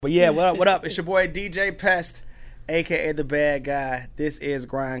But yeah, what up? What up? It's your boy DJ Pest, aka the Bad Guy. This is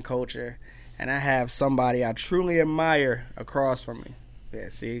Grind Culture, and I have somebody I truly admire across from me. Yeah,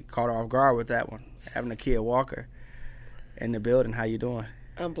 see, caught off guard with that one. I have Nakia Walker in the building. How you doing?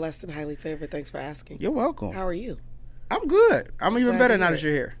 I'm blessed and highly favored. Thanks for asking. You're welcome. How are you? I'm good. I'm even better now that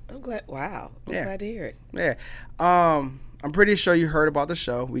you're here. I'm glad. Wow. I'm glad to hear it. Yeah. I'm pretty sure you heard about the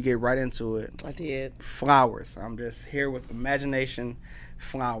show. We get right into it. I did. Flowers. I'm just here with imagination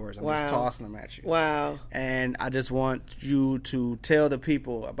flowers. I'm just tossing them at you. Wow. And I just want you to tell the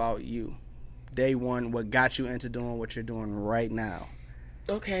people about you. Day one, what got you into doing what you're doing right now.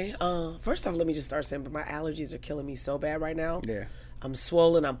 Okay. First off, let me just start saying, but my allergies are killing me so bad right now. Yeah. I'm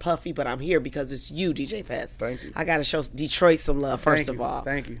swollen, I'm puffy, but I'm here because it's you, DJ Pest. Thank you. I got to show Detroit some love, first of all.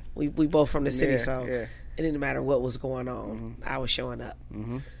 Thank you. We both from the city, so yeah. It didn't matter what was going on. Mm-hmm. I was showing up.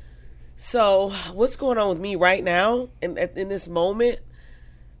 Mm-hmm. So what's going on with me right now in this moment?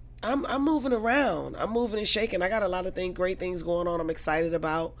 I'm moving around. I'm moving and shaking. I got a lot of great things going on I'm excited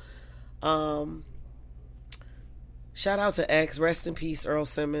about. Shout out to X. Rest in peace, Earl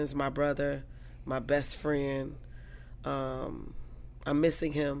Simmons, my brother, my best friend. I'm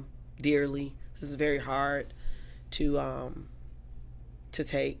missing him dearly. This is very hard to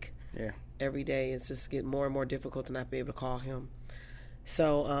take. Yeah. Every day. It's just getting more and more difficult to not be able to call him.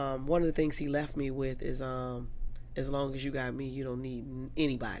 So one of the things he left me with is as long as you got me, you don't need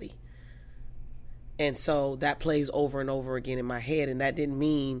anybody. And so that plays over and over again in my head. And that didn't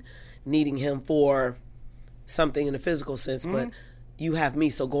mean needing him for something in the physical sense, but you have me,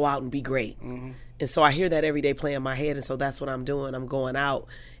 so go out and be great. Mm-hmm. And so I hear that every day play in my head. And so that's what I'm doing. I'm going out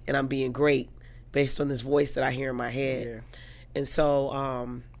and I'm being great based on this voice that I hear in my head. Yeah. And so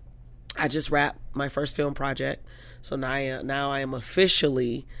I just wrapped my first film project. So now I am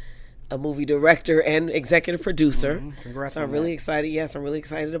officially a movie director and executive producer. Congrats. So I'm really excited. Yes, I'm really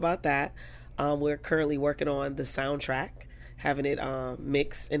excited about that. We're currently working on the soundtrack, having it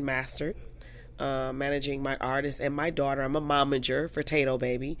mixed and mastered, managing my artist and my daughter. I'm a momager for Tato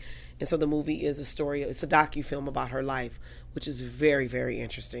Baby. And so the movie is it's a docu-film about her life, which is very, very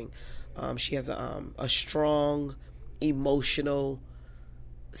interesting. She has a strong, emotional,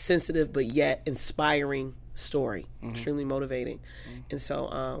 sensitive, but yet inspiring story. Extremely motivating. And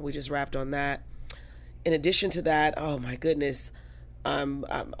so we just wrapped on that. In addition to that, oh my goodness, I'm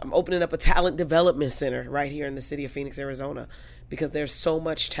opening up a talent development center right here in the city of Phoenix, Arizona, because there's so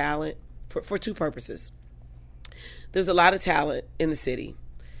much talent for two purposes. There's a lot of talent in the city.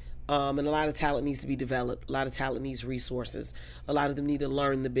 And a lot of talent needs to be developed. A lot of talent needs resources. A lot of them need to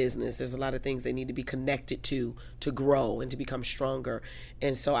learn the business. There's a lot of things they need to be connected to grow and to become stronger.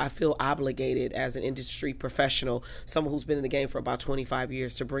 And so I feel obligated as an industry professional, someone who's been in the game for about 25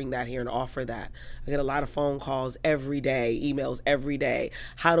 years, to bring that here and offer that. I get a lot of phone calls every day, emails every day.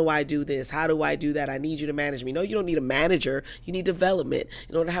 How do I do this? How do I do that? I need you to manage me. No, you don't need a manager. You need development.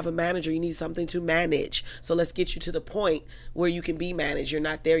 In order to have a manager, you need something to manage. So let's get you to the point where you can be managed. You're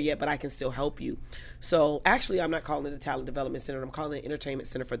not there yet, but I can still help you. So actually, I'm not calling it a talent development center. I'm calling it an entertainment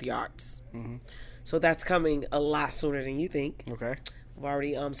center for the arts. Mm-hmm. So that's coming a lot sooner than you think. Okay. I've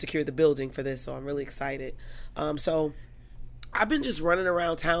already secured the building for this, so I'm really excited. So I've been just running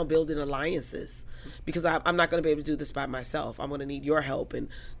around town building alliances because I'm not going to be able to do this by myself. I'm going to need your help and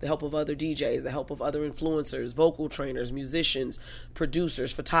the help of other DJs, the help of other influencers, vocal trainers, musicians,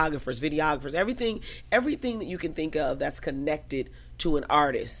 producers, photographers, videographers, everything that you can think of that's connected to an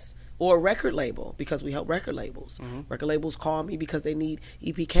artist or a record label, because we help record labels. Mm-hmm. Record labels call me because they need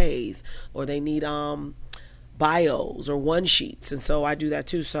EPKs or they need bios or one sheets. And so I do that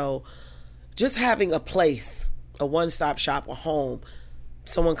too. So just having a place, a one-stop shop, a home.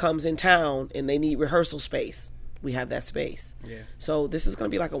 Someone comes in town and they need rehearsal space. We have that space. Yeah. So this is going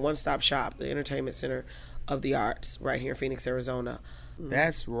to be like a one-stop shop, the entertainment center of the arts right here in Phoenix, Arizona.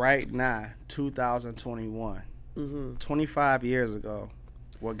 That's right now, 2021. 25 years ago.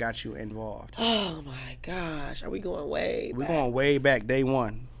 What got you involved? Oh my gosh. Are we going way back? We're going way back, day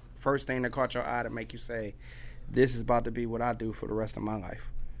one. First thing that caught your eye to make you say, this is about to be what I do for the rest of my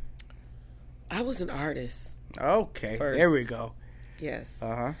life. I was an artist. Okay, first. There we go. Yes.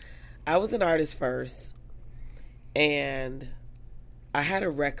 Uh-huh. I was an artist first, and I had a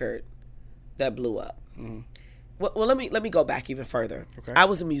record that blew up. Mm-hmm. Well, let me go back even further. Okay. I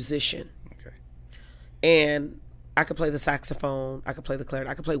was a musician. Okay. And I could play the saxophone, I could play the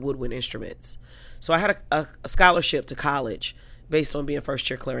clarinet, I could play woodwind instruments. So I had a scholarship to college based on being first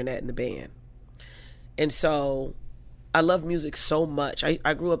chair clarinet in the band. And so I love music so much.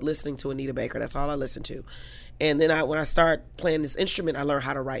 I grew up listening to Anita Baker. That's all I listened to. And then when I started playing this instrument, I learned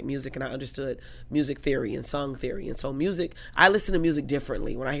how to write music, and I understood music theory and song theory. And so music, I listen to music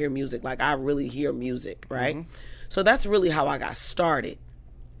differently. When I hear music, like I really hear music, right? Mm-hmm. So that's really how I got started.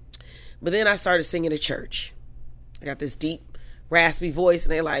 But then I started singing at church. I got this deep, raspy voice,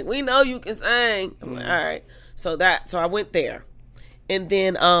 and they're like, "We know you can sing." I'm like, all right. So I went there. And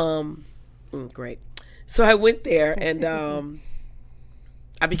then, great. So I went there, and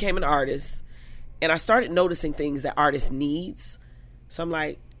I became an artist. And I started noticing things that artists needs. So I'm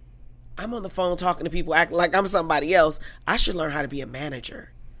like, I'm on the phone talking to people, acting like I'm somebody else. I should learn how to be a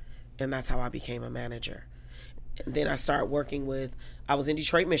manager. And that's how I became a manager. And then I started working I was in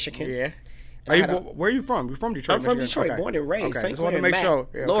Detroit, Michigan. Yeah. Where are you from? You're from Detroit, Michigan? I'm from Detroit, okay. Born and raised. Okay. St. Just want to make sure.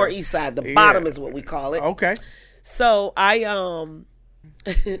 Yeah, Lower East Side. The bottom is what we call it. Okay. So I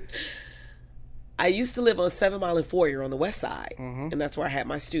I used to live on 7 Mile and Foyer on the west side. Mm-hmm. And that's where I had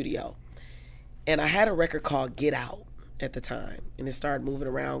my studio. And I had a record called Get Out at the time. And it started moving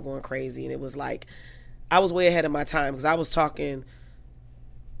around, going crazy. And it was like, I was way ahead of my time because I was talking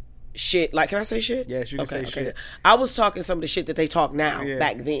shit. Like, can I say shit? Yes, you can say shit. I was talking some of the shit that they talk now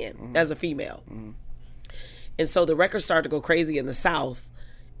back then as a female. Mm-hmm. And so the record started to go crazy in the South.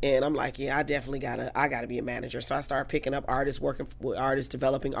 And I'm like, yeah, I definitely gotta be a manager. So I started picking up artists, working with artists,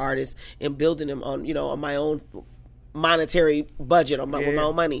 developing artists, and building them on, on my own monetary budget, on my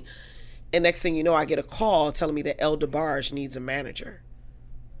own money. And next thing you know, I get a call telling me that El DeBarge needs a manager.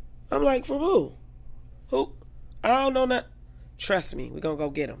 I'm like, from who? Who? I don't know that. Trust me, we're going to go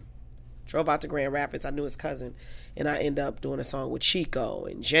get him. Drove out to Grand Rapids. I knew his cousin. And I end up doing a song with Chico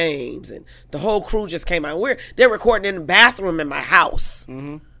and James. And the whole crew just came out. They're recording in the bathroom in my house.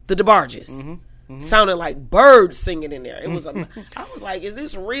 Mm-hmm. The DeBarges. Mm-hmm. Mm-hmm. Sounding like birds singing in there. It was. I was like, is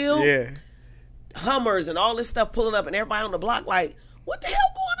this real? Yeah. Hummers and all this stuff pulling up. And everybody on the block like, what the hell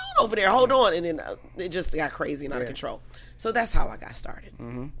going on over there? Hold on. And then it just got crazy and out of control. So that's how I got started.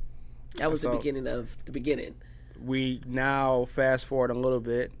 Mm-hmm. That was the beginning of the beginning. We now fast forward a little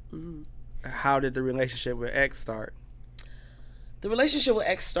bit. Mm-hmm. How did the relationship with X start? The relationship with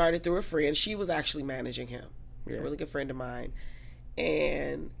X started through a friend. She was actually managing him. Yeah. A really good friend of mine.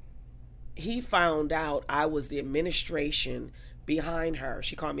 And he found out I was the administration behind her.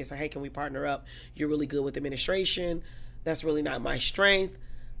 She called me and said, hey, can we partner up? You're really good with administration. That's really not my strength,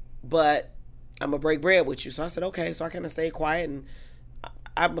 but I'm going to break bread with you. So I said, okay. So I kind of stayed quiet, and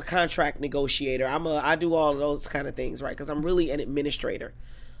I'm a contract negotiator. I do all of those kind of things, right? Because I'm really an administrator.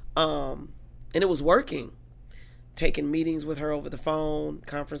 And it was working. Taking meetings with her over the phone,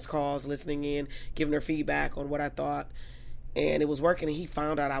 conference calls, listening in, giving her feedback on what I thought. And it was working, and he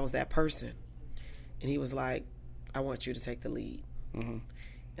found out I was that person. And he was like, I want you to take the lead. Mm-hmm.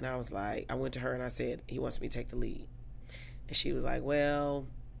 And I was like, I went to her and I said, he wants me to take the lead. And she was like, well,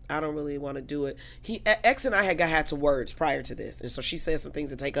 I don't really want to do it. X and I had some words prior to this. And so she said some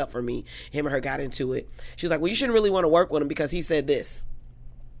things to take up for me. Him and her got into it. She's like, well, you shouldn't really want to work with him because he said this.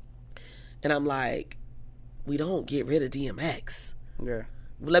 And I'm like, we don't get rid of DMX. Yeah.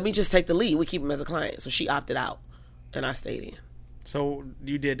 Let me just take the lead. We keep him as a client. So she opted out, and I stayed in. So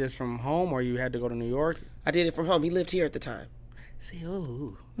you did this from home, or you had to go to New York? I did it from home. He lived here at the time. See,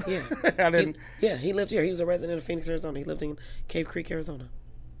 ooh. Yeah. He lived here. He was a resident of Phoenix, Arizona. He lived in Cave Creek, Arizona.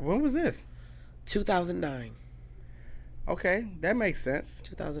 When was this? 2009. Okay, that makes sense.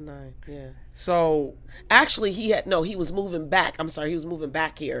 2009, yeah. So actually, he was moving back. I'm sorry, he was moving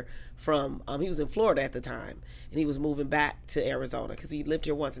back here from. He was in Florida at the time, and he was moving back to Arizona because he lived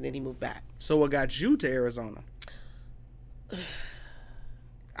here once and then he moved back. So what got you to Arizona?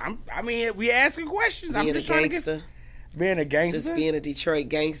 We asking questions. Being I'm just trying to get. Being a gangster? Just being a Detroit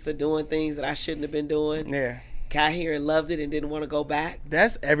gangster, doing things that I shouldn't have been doing. Yeah. Got here and loved it and didn't want to go back.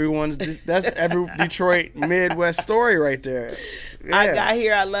 That's every Detroit Midwest story right there. Yeah. I got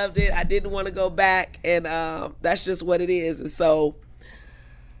here, I loved it. I didn't want to go back, and that's just what it is. And so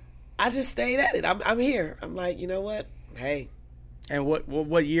I just stayed at it. I'm here. I'm like, you know what? Hey. And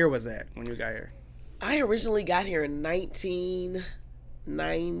what year was that when you got here? I originally got here in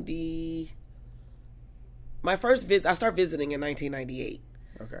 1990. My first visit, I started visiting in 1998.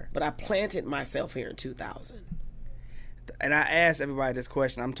 Okay. But I planted myself here in 2000. And I asked everybody this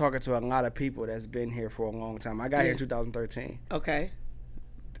question. I'm talking to a lot of people that's been here for a long time. I got here in 2013. Okay.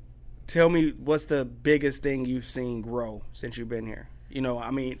 Tell me, what's the biggest thing you've seen grow since you've been here? In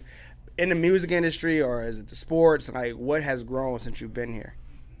the music industry, or is it the sports? Like, what has grown since you've been here?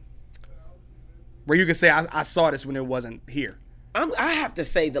 Where you can say, I saw this when it wasn't here. I have to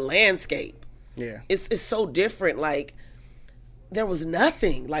say the landscape. Yeah. It's so different. Like, there was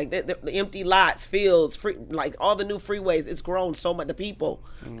nothing. Like the empty lots, fields, free, like all the new freeways. It's grown so much. The people,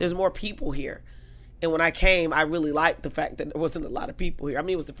 there's more people here. And when I came, I really liked the fact that there wasn't a lot of people here. I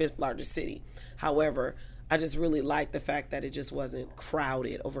mean, it was the 5th largest city. However, I just really liked the fact that it just wasn't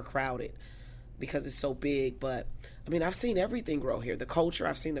overcrowded, because it's so big. But I mean, I've seen everything grow here. The culture,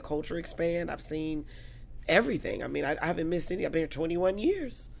 I've seen the culture expand. I've seen everything. I mean, I haven't missed any. I've been here 21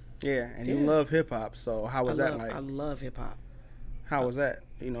 years. Yeah, and you love hip hop. So how was that like? I love hip hop. How was that?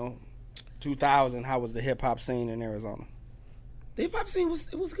 2000. How was the hip hop scene in Arizona? The hip hop scene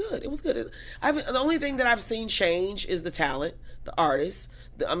was good. It was good. The only thing that I've seen change is the talent, the artists.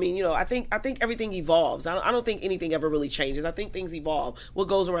 I think everything evolves. I don't think anything ever really changes. I think things evolve. What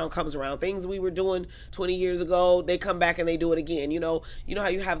goes around comes around. Things we were doing 20 years ago, they come back and they do it again. You know how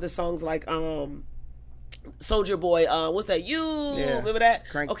you have the songs like Soldier Boy, what's that? Remember that?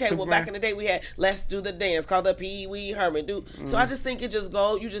 Back in the day we had Let's Do the Dance called the Pee Wee Herman. So I just think it just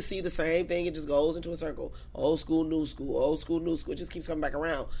you just see the same thing. It just goes into a circle. Old school, new school, old school, new school. It just keeps coming back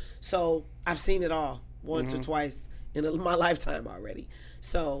around. So I've seen it all once or twice in my lifetime already.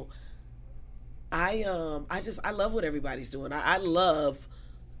 So I love what everybody's doing. I love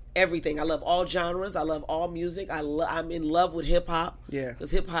everything. I love all genres. I love all music. I'm in love with hip hop. Yeah. Because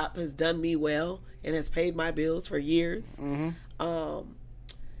hip hop has done me well and has paid my bills for years. And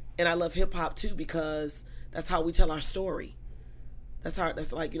I love hip hop too, because that's how we tell our story.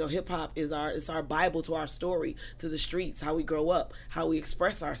 That's like, hip hop is our Bible to our story, to the streets, how we grow up, how we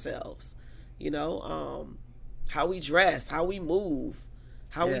express ourselves, how we dress, how we move,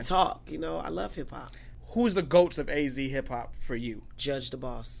 how we talk. I love hip hop. Who's the GOATs of AZ hip hop for you? Judge the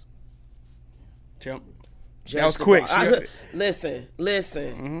Boss. That was quick. Listen.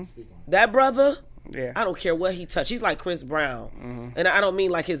 That brother, I don't care what he touched. He's like Chris Brown. And I don't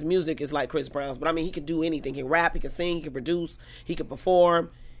mean like his music is like Chris Brown's, but I mean he can do anything. He can rap, he can sing, he can produce, he can perform.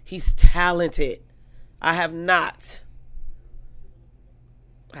 He's talented. I have not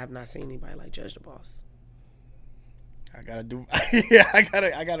seen anybody like Judge the Boss. I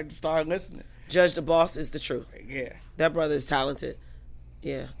gotta start listening. Judge the Boss is the truth. Yeah. That brother is talented.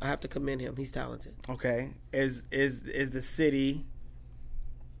 Yeah, I have to commend him. He's talented. Okay. Is the city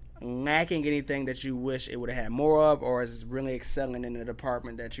lacking anything that you wish it would have had more of, or is it really excelling in a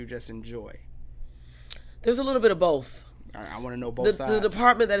department that you just enjoy? There's a little bit of both. I want to know both sides. The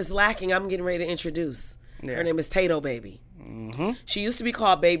department that is lacking, I'm getting ready to introduce. Yeah. Her name is Tato Baby. She used to be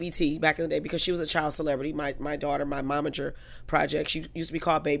called Baby T back in the day because she was a child celebrity. My daughter, my momager project, she used to be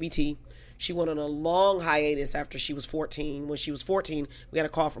called Baby T. She went on a long hiatus after she was 14. When she was 14, we got a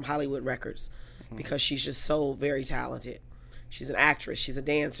call from Hollywood Records because she's just so very talented. She's an actress. She's a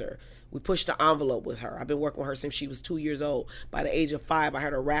dancer. We pushed the envelope with her. I've been working with her since she was 2 years old. By the age of 5, I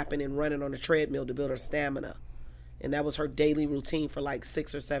had her rapping and running on a treadmill to build her stamina. And that was her daily routine for like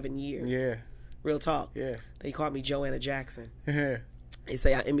 6 or 7 years. Yeah. Real talk. Yeah. They called me Joanna Jackson. They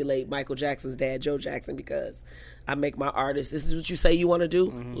say I emulate Michael Jackson's dad, Joe Jackson, because I make my artists, this is what you say you want to do?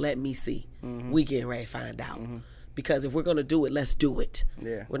 Let me see. We getting ready to find out. Because if we're going to do it, let's do it.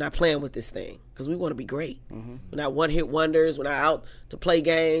 Yeah. We're not playing with this thing because we want to be great. We're not one-hit wonders. We're not out to play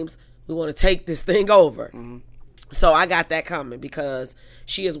games. We want to take this thing over. So I got that coming because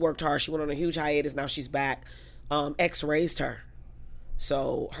she has worked hard. She went on a huge hiatus. Now she's back. X raised her.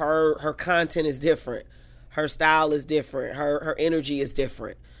 So her content is different. Her style is different. Her energy is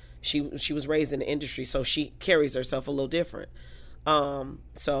different. She was raised in the industry, so she carries herself a little different.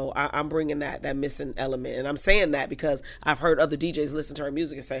 So I'm bringing that missing element, and I'm saying that because I've heard other DJs listen to her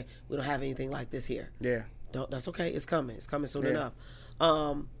music and say we don't have anything like this here. Yeah, that's okay. It's coming. It's coming soon enough.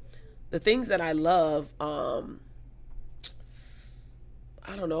 The things that I love, I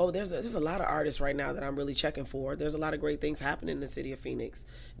don't know. There's a lot of artists right now that I'm really checking for. There's a lot of great things happening in the city of Phoenix.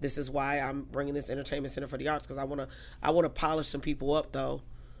 This is why I'm bringing this entertainment center for the arts, because I want to polish some people up though.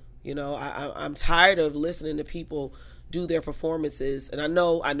 I'm tired of listening to people do their performances, and I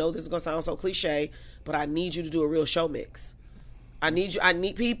know this is gonna sound so cliche, but I need you to do a real show mix. I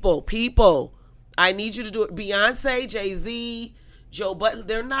need people. I need you to do it. Beyonce, Jay-Z, Joe Budden,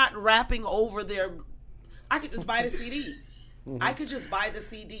 they're not rapping over their. I could just buy the CD. I could just buy the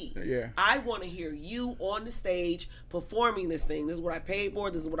CD. Yeah. I want to hear you on the stage performing this thing. This is what I paid for.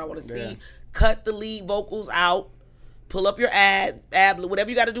 This is what I want to see. Cut the lead vocals out. Pull up your ad, whatever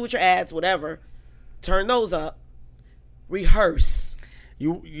you got to do with your ads, whatever. Turn those up. Rehearse.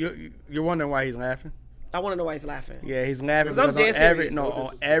 You're wondering why he's laughing? I want to know why he's laughing. Yeah, he's laughing because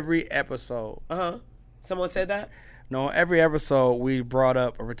on every episode. Someone said that? No, on every episode we brought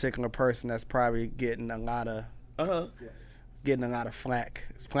up a particular person that's probably getting a lot of flack.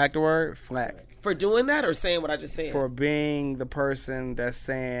 Is flack the word? Flack. For doing that or saying what I just said? For being the person that's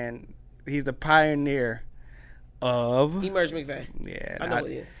saying he's the pioneer of Emerge McVeigh. Yeah. I know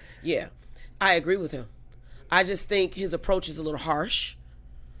it is. Yeah. I agree with him. I just think his approach is a little harsh.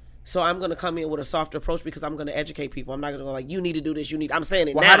 So I'm going to come in with a softer approach because I'm going to educate people. I'm not going to go like, you need to do this. I'm saying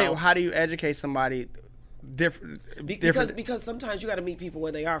it now. How do you educate somebody different? Because sometimes you got to meet people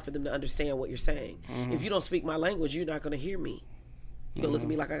where they are for them to understand what you're saying. Mm-hmm. If you don't speak my language, you're not going to hear me. You're going to look at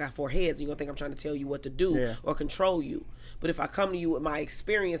me like I got 4 heads. You're going to think I'm trying to tell you what to do or control you. But if I come to you with my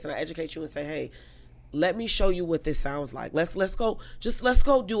experience and I educate you and say, hey, let me show you what this sounds like. Let's go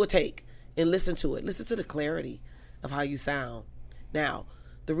do a take and listen to it. Listen to the clarity of how you sound. Now,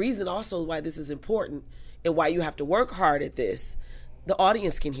 the reason also why this is important and why you have to work hard at this, the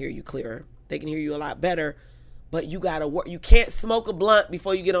audience can hear you clearer. They can hear you a lot better. But you got to work. You can't smoke a blunt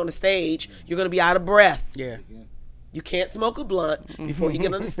before you get on the stage. You're going to be out of breath. Yeah. You can't smoke a blunt before you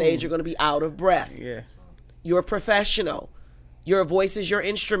get on the stage. You're going to be out of breath. Yeah. You're a professional. Your voice is your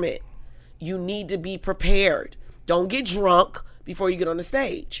instrument. You need to be prepared. Don't get drunk before you get on the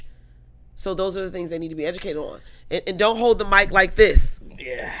stage. So those are the things they need to be educated on. And don't hold the mic like this.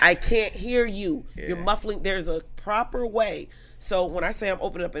 Yeah. I can't hear you. Yeah. You're muffling. There's a proper way. So when I say I'm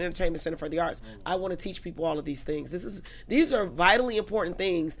opening up an entertainment center for the arts, I want to teach people all of these things. These are vitally important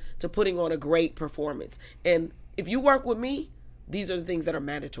things to putting on a great performance. And if you work with me, these are the things that are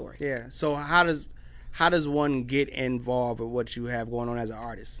mandatory. Yeah. So how does one get involved with what you have going on as an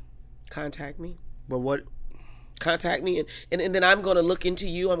artist? Contact me. But what? Contact me, and then I'm going to look into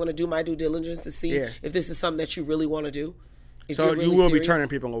you. I'm going to do my due diligence to see if this is something that you really want to do. So you will be turning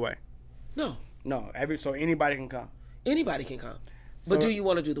people away? No. So anybody can come? Anybody can come. But do you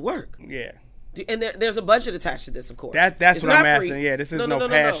want to do the work? Yeah. And there's a budget attached to this, of course. That's what I'm asking. Yeah, this is no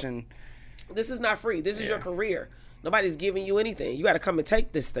passion. No. This is not free. This is your career. Nobody's giving you anything. You got to come and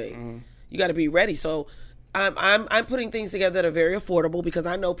take this thing. Mm-hmm. You got to be ready. So I'm putting things together that are very affordable because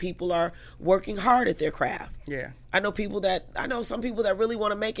I know people are working hard at their craft. Yeah. I know some people that really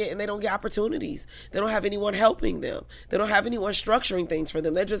want to make it and they don't get opportunities. They don't have anyone helping them. They don't have anyone structuring things for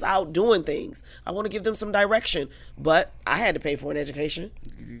them. They're just out doing things. I want to give them some direction, but I had to pay for an education.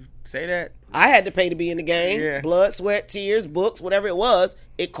 You say that? I had to pay to be in the game. Yeah. Blood, sweat, tears, books, whatever it was,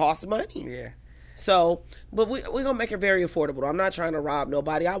 it costs money. Yeah. So, but we're going to make it very affordable. I'm not trying to rob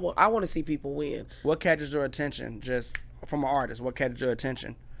nobody. I want to see people win. What catches your attention, just from an artist? What catches your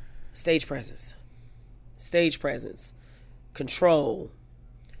attention? Stage presence, control,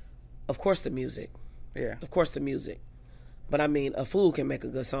 of course the music. Yeah. Of course the music. But I mean, a fool can make a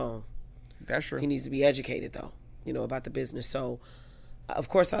good song. That's true. He needs to be educated, though, about the business. So, of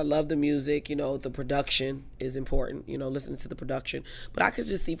course, I love the music. The production is important, listening to the production. But I could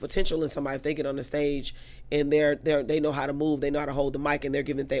just see potential in somebody if they get on the stage and they know how to move, they know how to hold the mic, and they're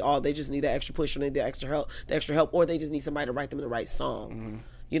giving they just need that extra push or they need the extra help, or they just need somebody to write them the right song.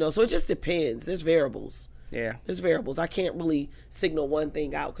 Mm-hmm. So it just depends. There's variables. Yeah. There's variables. I can't really signal one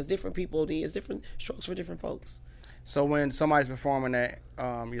thing out because different people it's different strokes for different folks. So when somebody's performing at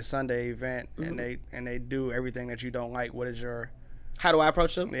your Sunday event and they do everything that you don't like, what is your... How do I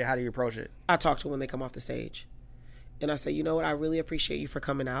approach them? Yeah, how do you approach it? I talk to them when they come off the stage. And I say, you know what? I really appreciate you for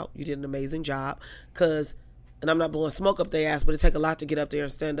coming out. You did an amazing job. And I'm not blowing smoke up their ass, but it takes a lot to get up there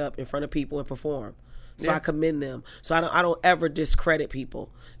and stand up in front of people and perform. So I commend them. So I don't ever discredit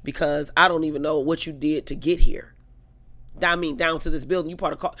people because I don't even know what you did to get here. I mean, down to this building, you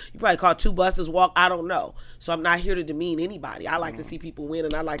probably caught 2 buses, walk. I don't know. So I'm not here to demean anybody. I like to see people win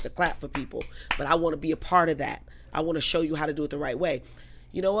and I like to clap for people. But I want to be a part of that. I want to show you how to do it the right way.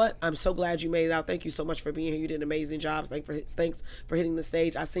 You know what? I'm so glad you made it out. Thank you so much for being here. You did an amazing job. Thanks for hitting the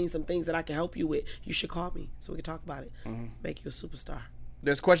stage. I've seen some things that I can help you with. You should call me so we can talk about it. Mm-hmm. Make you a superstar.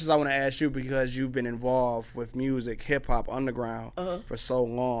 There's questions I want to ask you because you've been involved with music, hip-hop, underground for so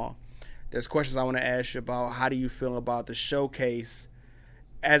long. There's questions I want to ask you about how do you feel about the showcase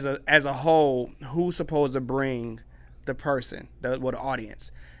as a whole. Who's supposed to bring the person, the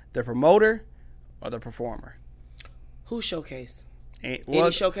audience? The promoter or the performer? Who showcase?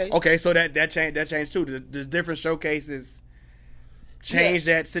 Any showcase? Okay, so that changed too. Does different showcases change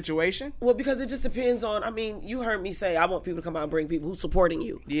that situation? Well, because it just depends on, you heard me say I want people to come out and bring people who's supporting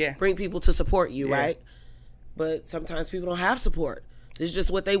you. Yeah. Bring people to support you, right? But sometimes people don't have support. It's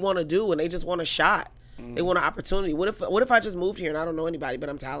just what they want to do and they just want a shot. They want an opportunity. What if I just moved here and I don't know anybody but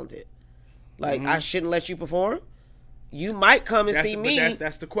I'm talented? Like, I shouldn't let you perform? You might come and see me.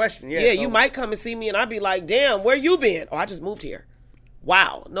 That's the question. Yeah, you might come and see me and I'd be like, damn, where you been? Oh, I just moved here.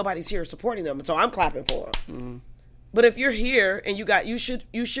 Wow, nobody's here supporting them, so I'm clapping for them. Mm-hmm. But if you're here and you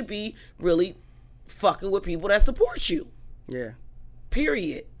should be really fucking with people that support you. Yeah.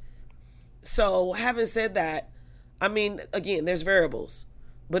 Period. So having said that, I mean, again, there's variables.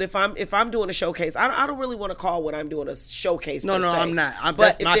 But if I'm doing a showcase, I don't really want to call what I'm doing a showcase. No, per se. I'm not.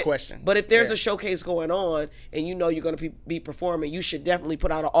 That's my question. But if there's a showcase going on and you know you're going to be performing, you should definitely put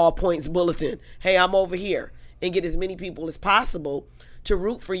out an all points bulletin. Hey, I'm over here, and get as many people as possible to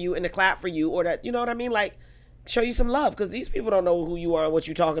root for you and to clap for you, or that, you know what I mean, like show you some love, because these people don't know who you are and what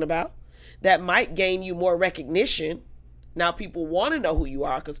you're talking about. That might gain you more recognition. Now people want to know who you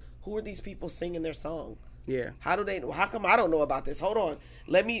are, because who are these people singing their song? Yeah. How come I don't know about this? Hold on.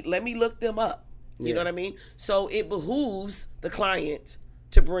 Let me look them up. You know what I mean? So it behooves the client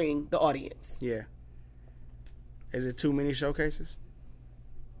to bring the audience. Yeah. Is it too many showcases?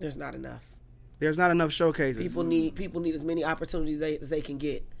 There's not enough. There's not enough showcases. People need as many opportunities as they can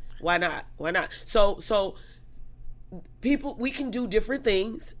get. Why not? So people, we can do different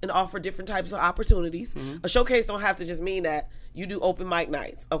things and offer different types of opportunities. A showcase don't have to just mean that you do open mic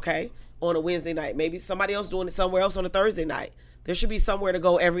nights, okay? On a Wednesday night. Maybe somebody else doing it somewhere else on a Thursday night. There should be somewhere to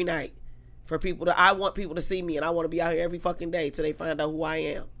go every night for people I want people to see me, and I want to be out here every fucking day till they find out who I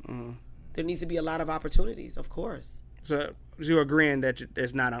am. There needs to be a lot of opportunities, of course. So you're agreeing that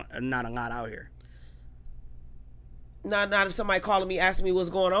there's not a lot out here? Not if somebody calling me asking me what's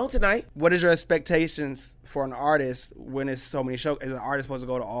going on tonight. What is your expectations for an artist when it's so many shows? Is an artist supposed to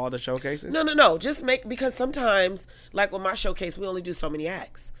go to all the showcases? No. Just because sometimes, like with my showcase, we only do so many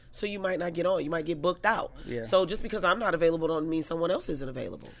acts. So you might not get on. You might get booked out. Yeah. So just because I'm not available don't mean someone else isn't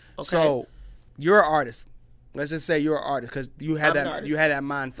available. Okay? So you're an artist. Let's just say you're an artist, because you had that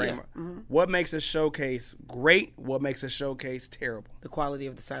mind frame. Yeah. What makes a showcase great? What makes a showcase terrible? The quality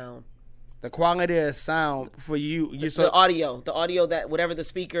of the sound. The quality of sound for you. The audio, that whatever the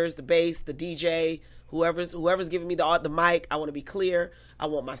speakers, the bass, the DJ, whoever's giving me the mic, I want to be clear. I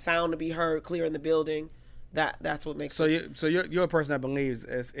want my sound to be heard clear in the building. That's what makes. So you're a person that believes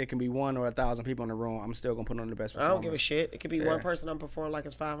it can be 1 or 1,000 people in the room. I'm still gonna put on the best performance. I don't give a shit. It could be one person. I'm performing like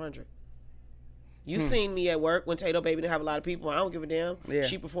it's 500. You've seen me at work when Tato Baby didn't have a lot of people. I don't give a damn. Yeah.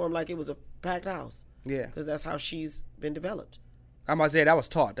 She performed like it was a packed house. Yeah. Because that's how she's been developed. I'm about to say that was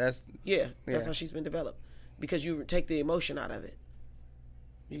taught. That's how she's been developed. Because you take the emotion out of it.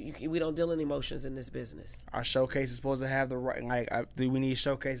 We don't deal in emotions in this business. Are showcases supposed to have the right? Do we need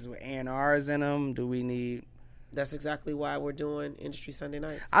showcases with A&Rs in them? Do we need? That's exactly why we're doing Industry Sunday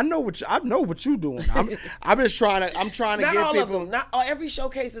Nights. I know what you're doing. I'm just trying to. I'm trying to not get all people. Of them. Not every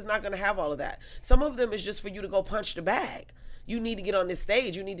showcase is not going to have all of that. Some of them is just for you to go punch the bag. You need to get on this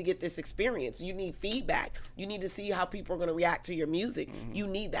stage. You need to get this experience. You need feedback. You need to see how people are going to react to your music. You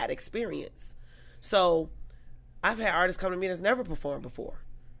need that experience. So, I've had artists come to me that's never performed before.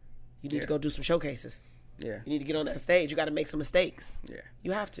 You need to go do some showcases. Yeah. You need to get on that stage. You got to make some mistakes. Yeah.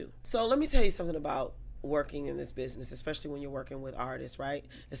 You have to. So let me tell you something about working in this business, especially when you're working with artists, right?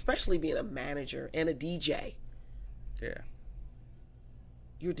 Especially being a manager and a DJ. Yeah.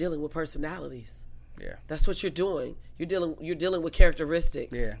 You're dealing with personalities. Yeah. That's what you're doing. You're dealing with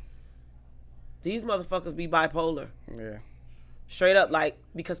characteristics. Yeah. These motherfuckers be bipolar. Yeah. Straight up, like,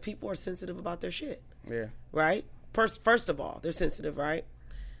 because people are sensitive about their shit. Yeah. Right? First of all, they're sensitive, right?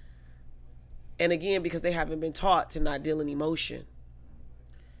 And again, because they haven't been taught to not deal in emotion.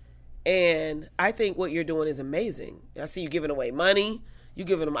 And I think what you're doing is amazing. I see you giving away money. You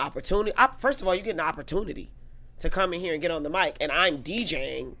giving them opportunity. First of all, you're getting an opportunity to come in here and get on the mic. And I'm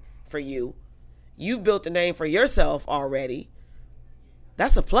DJing for you. You've built a name for yourself already.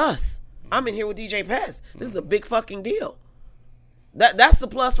 That's a plus. I'm in here with DJ Pest. This is a big fucking deal. That's the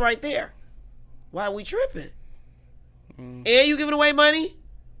plus right there. Why are we tripping? And you giving away money?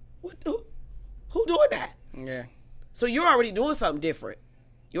 Who doing that? Yeah. So you're already doing something different.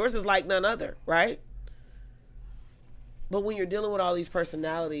 Yours is like none other, right? But when you're dealing with all these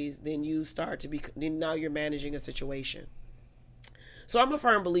personalities, then you start to then now you're managing a situation. So I'm a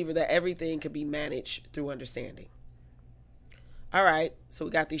firm believer that everything can be managed through understanding. All right, so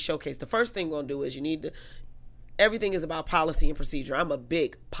we got these showcases. The first thing we're going to do is everything is about policy and procedure. I'm a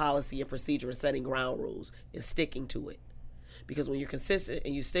big policy and procedure and setting ground rules and sticking to it. Because when you're consistent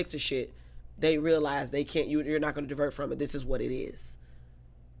and you stick to shit, they realize you're not going to divert from it. This is what it is.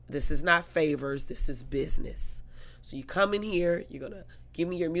 This is not favors. This is business. So you come in here, you're going to give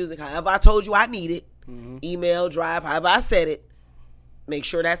me your music however I told you I need it. Mm-hmm. Email, drive, however I said it. Make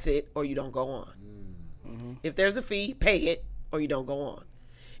sure that's it or you don't go on. Mm-hmm. If there's a fee, pay it or you don't go on.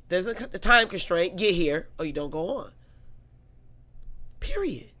 If there's a time constraint, get here or you don't go on.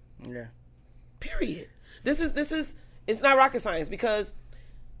 Period. Yeah. Period. This is it's not rocket science, because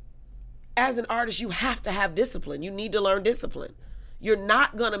as an artist, you have to have discipline. You need to learn discipline. You're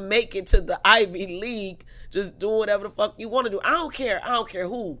not going to make it to the Ivy League just doing whatever the fuck you want to do. I don't care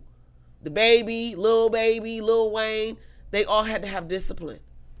who the baby, Lil Wayne, they all had to have discipline.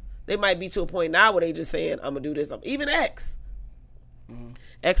 They might be to a point now where they just saying, I'm going to do this. Even X.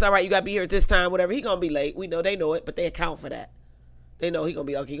 X, all right, you got to be here at this time, whatever. He going to be late. We know, they know it, but they account for that. They know he going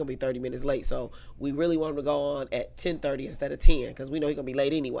to be, okay, he going to be 30 minutes late. So we really want him to go on at 10:30 instead of 10 because we know he's going to be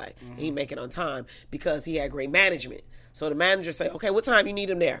late anyway. He make it on time because he had great management. So the manager say, okay, what time you need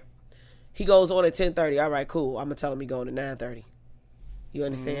him there? He goes on at 10:30. All right, cool. I'm going to tell him he going at 9:30. You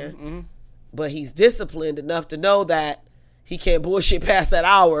understand? But he's disciplined enough to know that he can't bullshit past that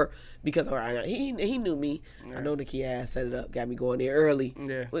hour because all right, he knew me. Yeah. I know Nakia ass set it up, got me going there early.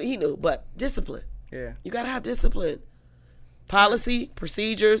 Yeah. But he knew. But discipline. Yeah. You got to have discipline. Policy,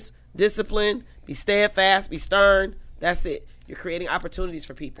 procedures, discipline, be steadfast, be stern. That's it. You're creating opportunities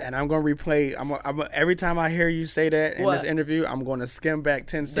for people. And I'm going to replay. Every time I hear you say that in this interview, I'm going to skim back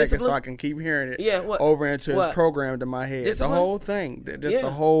 10 seconds so I can keep hearing it over into it's programmed in my head. Discipline? The whole thing. Just the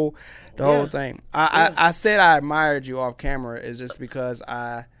whole thing. I said I admired you off camera is just because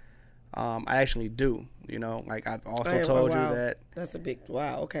I actually do. You know, like I also told you that. That's a big,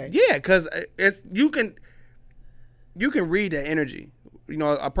 okay. Yeah, because you can read that energy. You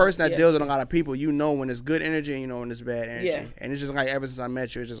know, a person that deals with a lot of people, you know when it's good energy and you know when it's bad energy. Yeah. And it's just like ever since I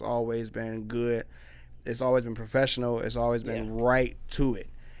met you, it's just always been good. It's always been professional. It's always been right to it.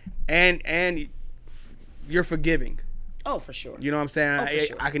 And you're forgiving. Oh, for sure. You know what I'm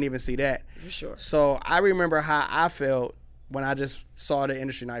saying? I can even see that. For sure. So I remember how I felt when I just saw the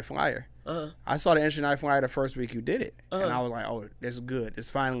Industry Night Flyer. I saw the Industry Night Flyer the first week you did it. And I was like, oh, this is good. It's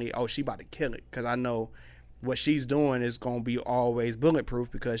finally, she about to kill it. Because I know what she's doing is going to be always bulletproof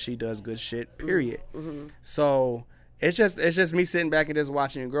because she does good shit, period. So it's just me sitting back and just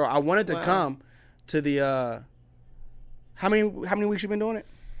watching you grow. I wanted to come to the how many weeks you been doing it?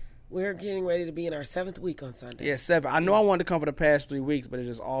 We're getting ready to be in our 7th week on Sunday. Yeah, 7. I know I wanted to come for the past 3 weeks, but it's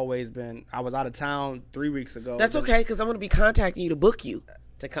just always been, I was out of town 3 weeks ago. That's okay, because I'm going to be contacting you to book you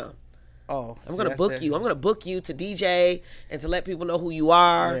to come. Oh, I'm going to book you. I'm going to book you to DJ and to let people know who you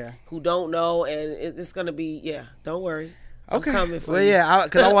are, who don't know, and it's going to be, don't worry. Okay. I'm coming for you. Yeah,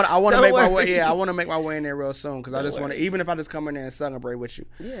 because I want to make my way. Yeah, I want to make my way in there real soon because I just want to, even if I just come in there and celebrate with you.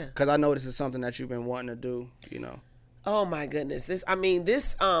 Yeah. Because I know this is something that you've been wanting to do. You know. Oh my goodness! This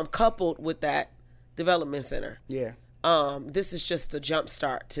coupled with that development center. Yeah. This is just a jump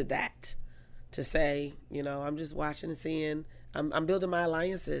start to that. To say, I'm just watching and seeing. I'm building my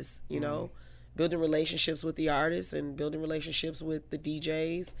alliances, building relationships with the artists and building relationships with the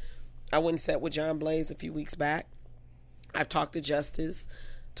DJs. I went and sat with John Blaze a few weeks back. I've talked to Justice,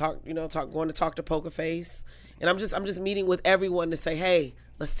 going to talk to Poker Face, and I'm just meeting with everyone to say, hey,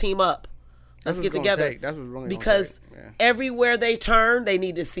 let's team up, let's get together. That's what's really because everywhere they turn, they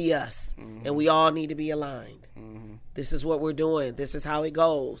need to see us, and we all need to be aligned. This is what we're doing. This is how it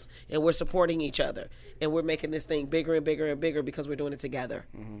goes. And we're supporting each other. And we're making this thing bigger and bigger and bigger because we're doing it together.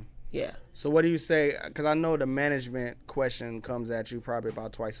 Yeah. So what do you say? Because I know the management question comes at you probably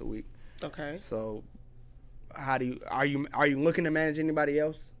about twice a week. Okay. So are you looking to manage anybody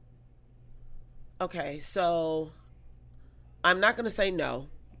else? Okay. So I'm not going to say no.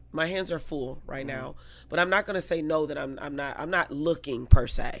 My hands are full right now, but I'm not going to say no that I'm not looking per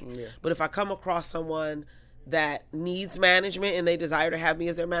se. Yeah. But if I come across someone that needs management and they desire to have me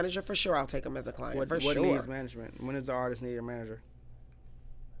as their manager, for sure I'll take them as a client. What needs management? When does the artist need a manager?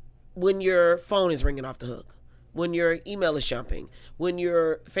 When your phone is ringing off the hook, when your email is jumping, when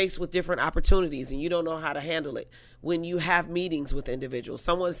you're faced with different opportunities and you don't know how to handle it, when you have meetings with individuals,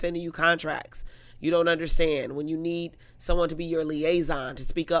 someone's sending you contracts you don't understand, when you need someone to be your liaison, to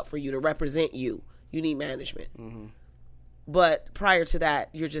speak up for you, to represent you, you need management. But prior to that,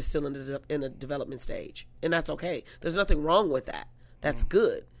 you're just still in the development stage. And that's okay. There's nothing wrong with that. That's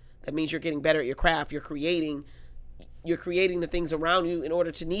good. That means you're getting better at your craft. You're creating the things around you in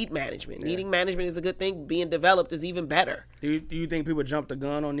order to need management. Yeah. Needing management is a good thing. Being developed is even better. Do you think people jump the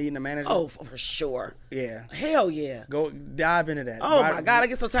gun on needing a manager? Oh, for sure. Yeah. Hell yeah. Go dive into that. Oh, my God. I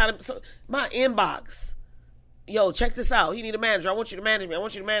get so tired of my inbox. Yo, check this out. You need a manager. I want you to manage me. I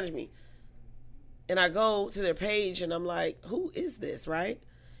want you to manage me. And I go to their page and I'm like, who is this, right?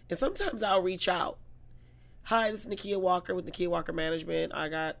 And sometimes I'll reach out. Hi, this is Nakia Walker with Nakia Walker Management. I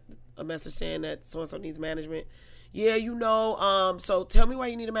got a message saying that so-and-so needs management. Yeah, so tell me why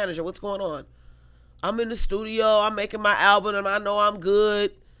you need a manager. What's going on? I'm in the studio. I'm making my album and I know I'm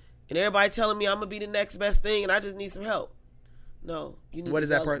good. And everybody telling me I'm going to be the next best thing and I just need some help. No, you need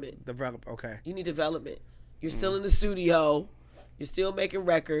development. Develop, okay. You need development. You're still in the studio. You're still making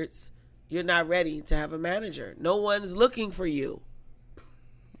records. You're not ready to have a manager. No one's looking for you.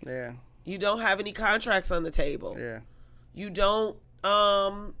 Yeah. You don't have any contracts on the table. Yeah. You don't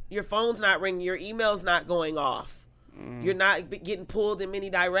Your phone's not ringing. Your email's not going off. You're not getting pulled in many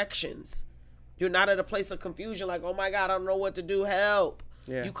directions. You're not at a place of confusion like, oh my God, I don't know what to do. Help.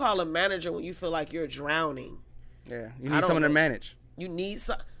 Yeah. You call a manager when you feel like you're drowning. Yeah. You need someone to manage. You need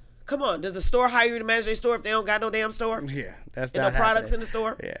some. Come on. Does a store hire you to manage their store if they don't got no damn store? Yeah. That's not happening. No products in the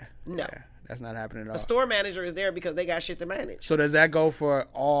store? Yeah. No. Yeah. That's not happening at all. A store manager is there because they got shit to manage. So does that go for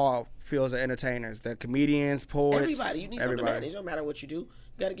all fields of entertainers? The comedians, poets? Everybody. You need something to manage. No matter what you do. You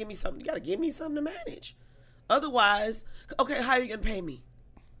got to give me something. You got to give me something to manage. Otherwise, okay, how are you going to pay me?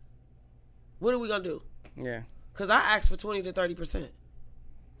 What are we going to do? Yeah. Because I asked for 20 to 30%.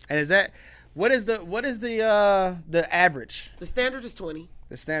 And is that, what is the average? The standard is 20.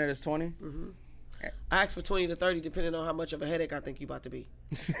 The standard is 20? Mm-hmm. I asked for 20 to 30 depending on how much of a headache I think you about to be.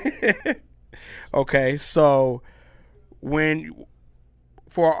 Okay, so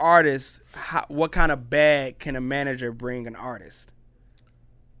for an artist, what kind of bag can a manager bring an artist?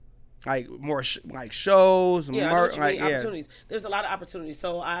 Like more like shows, opportunities. There's a lot of opportunities.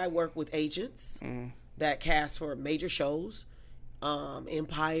 So I work with agents that cast for major shows,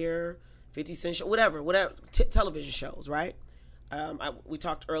 Empire, 50 Cent show, whatever, television shows, right? We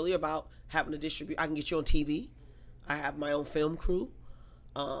talked earlier about having to distribute. I can get you on TV. I have my own film crew.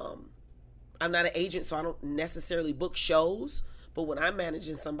 I'm not an agent, so I don't necessarily book shows. But when I'm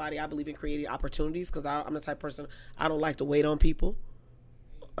managing somebody, I believe in creating opportunities because I'm the type of person, I don't like to wait on people.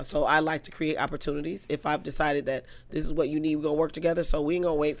 So I like to create opportunities. If I've decided that this is what you need, we're going to work together. So we ain't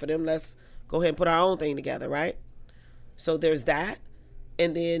going to wait for them. Let's go ahead and put our own thing together, right? So there's that.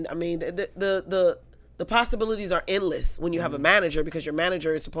 And then, I mean, the possibilities are endless when you have a manager because your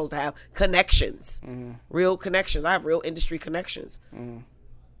manager is supposed to have connections, real connections. I have real industry connections.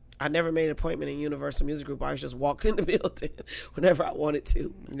 I never made an appointment in Universal Music Group. I just walked in the building whenever I wanted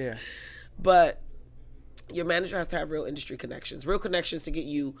to. Yeah. But your manager has to have real industry connections to get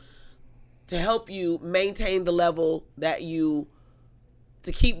you, to help you maintain the level that you,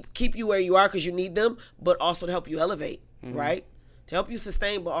 to keep you where you are because you need them, but also to help you elevate, right? To help you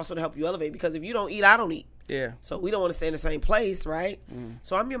sustain, but also to help you elevate. Because if you don't eat, I don't eat. Yeah. So we don't want to stay in the same place, right?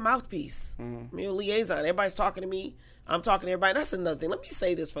 So I'm your mouthpiece. I'm your liaison. Everybody's talking to me. I'm talking to everybody. That's another thing. Let me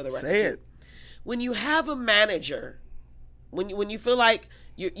say this for the record. Say it. When you have a manager, when you feel like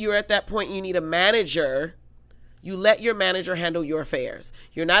you're at that point, you need a manager. You let your manager handle your affairs.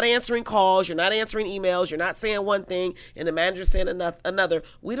 You're not answering calls. You're not answering emails. You're not saying one thing and the manager's saying another.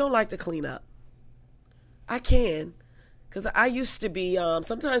 We don't like to clean up. I can. Because I used to be,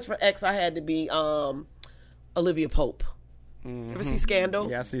 sometimes for X, I had to be Olivia Pope. You ever see Scandal?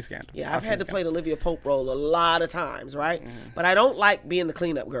 Yeah, I see Scandal. Yeah, I've had to play the Olivia Pope role a lot of times, right? But I don't like being the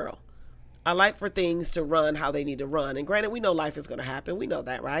cleanup girl. I like for things to run how they need to run. And granted, we know life is going to happen. We know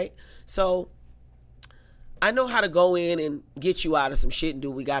that, right? So I know how to go in and get you out of some shit and do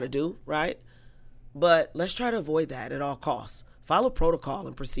what we got to do, right? But let's try to avoid that at all costs. Follow protocol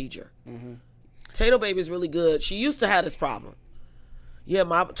and procedure. Tato Baby is really good. She used to have this problem. Yeah,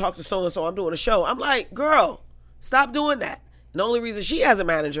 Mom talked to so-and-so, I'm doing a show. I'm like, girl, stop doing that. And the only reason she has a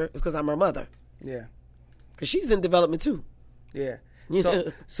manager is because I'm her mother. Yeah. Because she's in development too. Yeah.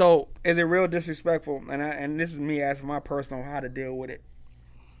 So is it real disrespectful? And this is me asking my personal how to deal with it.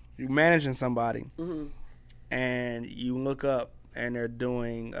 You managing somebody and you look up and they're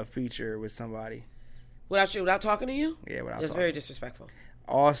doing a feature with somebody. Without talking to you? Yeah, without That's very disrespectful.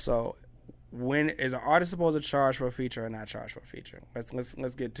 Also, when is an artist supposed to charge for a feature or not charge for a feature?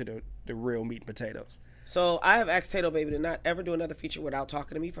 Let's get to the real meat and potatoes. So I have asked Tato Baby to not ever do another feature without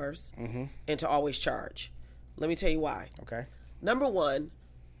talking to me first and to always charge. Let me tell you why. Okay. Number one,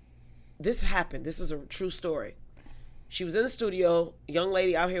 this happened. This is a true story. She was in the studio. A young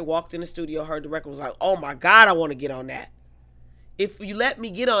lady out here walked in the studio, heard the record, was like, oh my God, I want to get on that. If you let me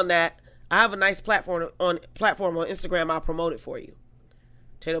get on that, I have a nice platform on Instagram. I'll promote it for you.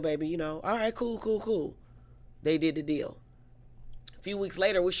 Tato Baby, all right, cool. They did the deal. A few weeks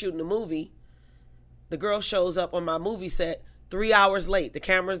later, we're shooting a movie. The girl shows up on my movie set 3 hours late. The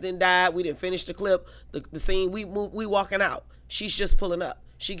cameras didn't die. We didn't finish the clip, the scene. We walking out. She's just pulling up.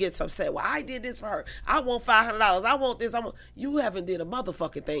 She gets upset. Well, I did this for her. I want $500. I want this. You haven't did a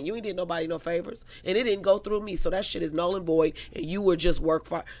motherfucking thing. You ain't did nobody no favors. And it didn't go through me. So that shit is null and void. And you were just work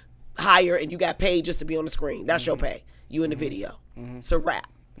for hire and you got paid just to be on the screen. That's your pay. You in the video. It's a wrap.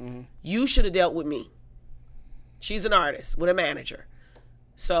 You should have dealt with me. She's an artist with a manager.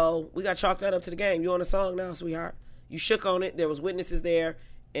 So we got to chalk that up to the game. You on the song now, sweetheart. You shook on it. There was witnesses there.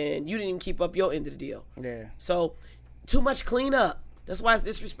 And you didn't even keep up your end of the deal. Yeah. So too much cleanup. That's why it's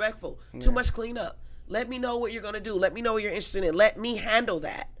disrespectful. Yeah. Too much cleanup. Let me know what you're going to do. Let me know what you're interested in. Let me handle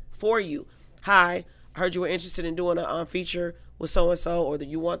that for you. Hi, I heard you were interested in doing a feature with so-and-so, or that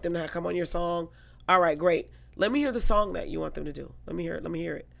you want them to come on your song. All right, great. Let me hear the song that you want them to do. Let me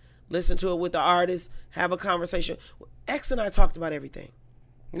hear it. Listen to it with the artist. Have a conversation. X and I talked about everything.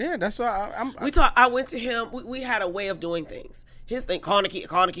 Yeah, that's why I went to him. We had a way of doing things. His thing, call Nakia.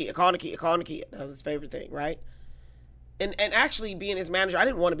 That was his favorite thing, right? And actually being his manager, I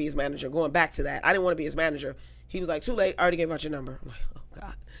didn't want to be his manager. Going back to that, I didn't want to be his manager. He was like, too late. I already gave out your number. I'm like, oh,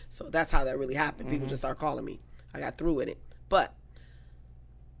 God. So that's how that really happened. People just start calling me. I got through with it. But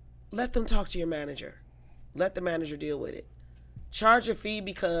let them talk to your manager. Let the manager deal with it. Charge a fee,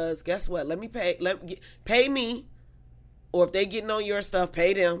 because guess what? Pay me, or if they getting on your stuff,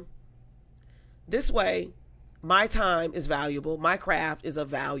 pay them. This way, my time is valuable. My craft is of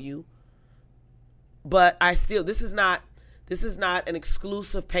value. But this is not an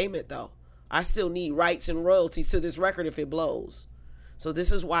exclusive payment though. I still need rights and royalties to this record if it blows. So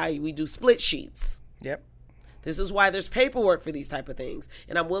this is why we do split sheets. Yep. This is why there's paperwork for these type of things.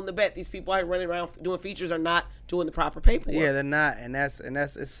 And I'm willing to bet these people out running around doing features are not doing the proper paperwork. Yeah, they're not. And that's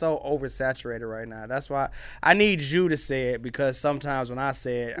it's so oversaturated right now. That's why I need you to say it, because sometimes when I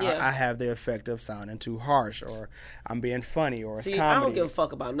say it, I have the effect of sounding too harsh, or I'm being funny, or it's comedy. I don't give a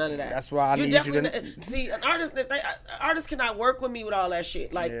fuck about none of that. That's why I need you to... See, an artist cannot work with me with all that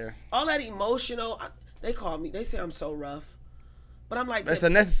shit. Like, all that emotional... They call me, they say I'm so rough. But I'm like, it's a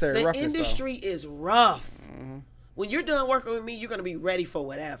necessary roughness, the industry is rough. Mm-hmm. When you're done working with me, you're going to be ready for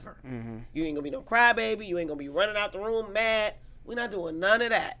whatever. Mm-hmm. You ain't going to be no crybaby. You ain't going to be running out the room mad. We're not doing none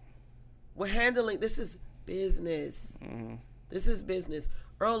of that. We're handling, this is business. Mm-hmm. This is business.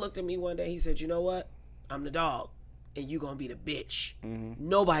 Earl looked at me one day. He said, you know what? I'm the dog, and you going to be the bitch. Mm-hmm.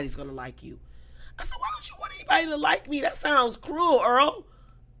 Nobody's going to like you. I said, why don't you want anybody to like me? That sounds cruel, Earl.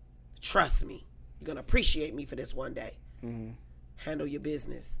 Trust me. You're going to appreciate me for this one day. Mm-hmm. Handle your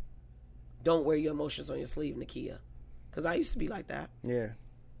business. Don't wear your emotions on your sleeve, Nakia. Because I used to be like that. Yeah.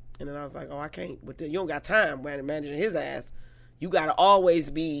 And then I was like, oh, I can't. But then you don't got time managing his ass. You got to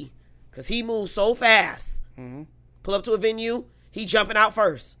always be, because he moves so fast. Mm-hmm. Pull up to a venue, he jumping out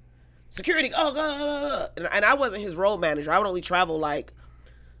first. Security, and I wasn't his road manager. I would only travel like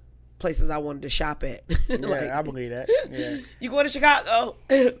places I wanted to shop at. Yeah, like, I believe that. Yeah. You going to Chicago?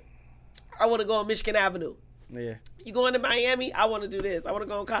 I want to go on Michigan Avenue. Yeah. You going to Miami? I want to do this. I want to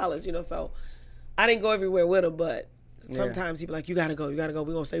go to college, so I didn't go everywhere with him, but sometimes he be like, you got to go. We're going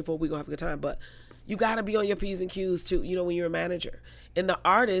to stay for a week. We're going to have a good time. But you got to be on your P's and Q's too, when you're a manager. And the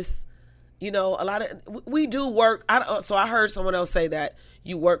artists, a lot of, we do work. So I heard someone else say that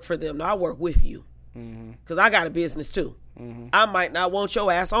you work for them. No, I work with you. Because I got a business too. Mm-hmm. I might not want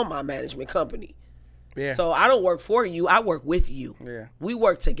your ass on my management company. Yeah. So I don't work for you. I work with you. Yeah. We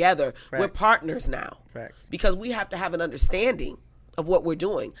work together. Facts. We're partners now. Facts. Because we have to have an understanding of what we're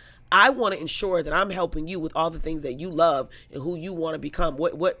doing. I want to ensure that I'm helping you with all the things that you love and who you want to become.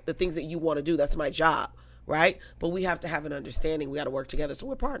 What the things that you want to do. That's my job, right? But we have to have an understanding. We got to work together. So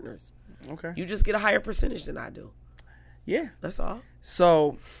we're partners. Okay. You just get a higher percentage than I do. Yeah. That's all.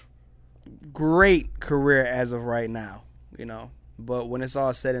 So great career as of right now, But when it's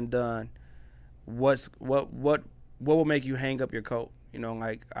all said and done, what will make you hang up your coat?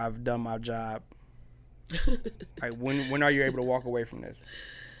 Like, I've done my job. Like, when are you able to walk away from this?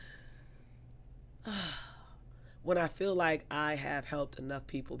 When I feel like I have helped enough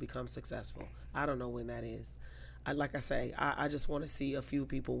people become successful. I don't know when that is. Like I say, I just want to see a few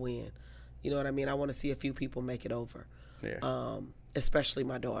people win. You know what I mean? I want to see a few people make it over. Yeah. Especially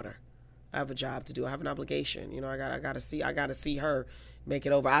my daughter. I have a job to do. I have an obligation. I got to see her make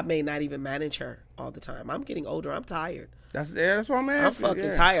it over. I may not even manage her all the time. I'm getting older. I'm tired. That's what I'm asking. I'm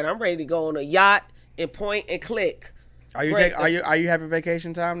fucking tired. I'm ready to go on a yacht and point and click. Are you having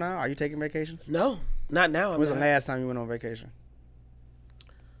vacation time now? Are you taking vacations? No, not now. When was the last time you went on vacation?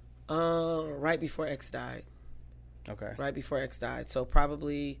 Right before X died. Okay. Right before X died. So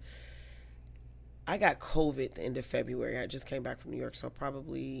probably, I got COVID at the end of February. I just came back from New York, so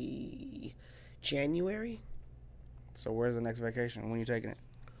probably January. So where's the next vacation? When are you taking it?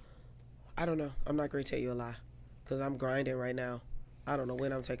 I don't know. I'm not going to tell you a lie because I'm grinding right now. I don't know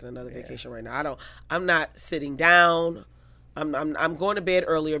when I'm taking another vacation right now. I'm not sitting down. I'm going to bed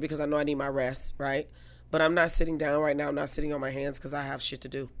earlier because I know I need my rest, right? But I'm not sitting down right now. I'm not sitting on my hands because I have shit to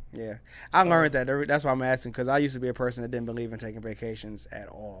do. Yeah. I learned that. That's why I'm asking, because I used to be a person that didn't believe in taking vacations at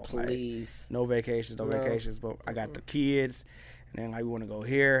all. Please. Like, no vacations. But I got the kids, and then we want to go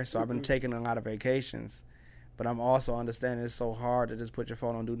here. So I've been taking a lot of vacations. But I'm also understanding it's so hard to just put your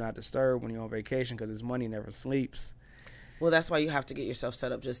phone on Do Not Disturb when you're on vacation because this money never sleeps. Well, that's why you have to get yourself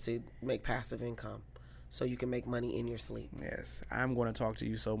set up just to make passive income. so you can make money in your sleep. Yes, I'm going to talk to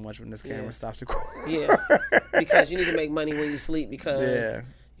you so much when this camera stops recording. Yeah, because you need to make money when you sleep because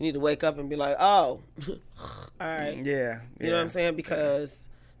you need to wake up and be like, oh, all right. Yeah. You know what I'm saying? Because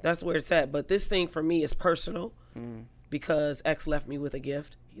that's where it's at. But this thing for me is personal because X left me with a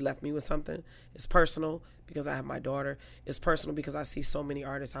gift. He left me with something. It's personal because I have my daughter. It's personal because I see so many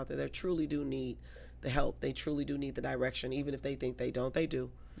artists out there that truly do need the help. They truly do need the direction. Even if they think they don't, they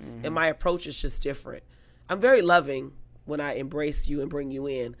do. And my approach is just different. I'm very loving when I embrace you and bring you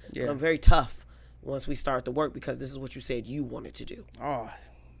in. Yeah. But I'm very tough once we start the work because this is what you said you wanted to do. Oh,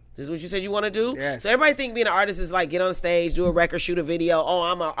 this is what you said you want to do? Yes. So everybody think being an artist is like get on stage, do a record, shoot a video. Oh,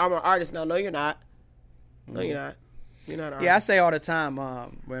 I'm an artist now. No, you're not. No, you're not. You're not an artist. Yeah, I say all the time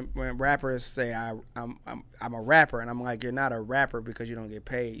when rappers say I'm a rapper, and I'm like, you're not a rapper because you don't get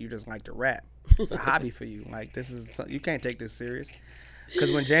paid. You just like to rap. It's a hobby for you. Like you can't take this serious. Because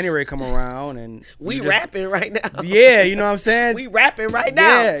when January come around and we rapping right now. Yeah, you know what I'm saying? We rapping right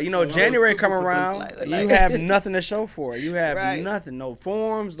now. Yeah, you know, January come around, you have nothing to show for it. You have nothing, no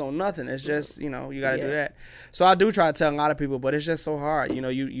forms, no nothing. It's just, you know, you got to do that. So I do try to tell a lot of people, but it's just so hard. You know,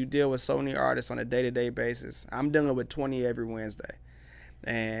 you deal with so many artists on a day-to-day basis. I'm dealing with 20 every Wednesday,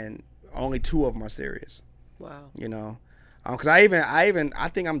 and only 2 of them are serious. Wow. You know, because I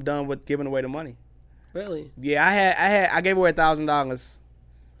think I'm done with giving away the money. Really? Yeah, I gave away $1,000.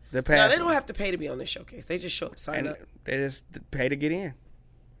 No, they don't have to pay to be on this showcase. They just show up, sign up. They just pay to get in.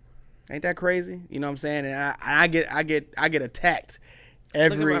 Ain't that crazy? You know what I'm saying? And I get attacked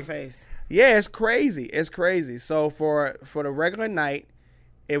every. Look at my face. Yeah, it's crazy. It's crazy. So for the regular night,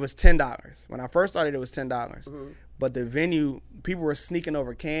 it was $10. When I first started, it was $10. Mm-hmm. But the venue, people were sneaking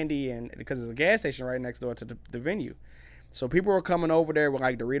over candy, and because there's a gas station right next door to the venue, so people were coming over there with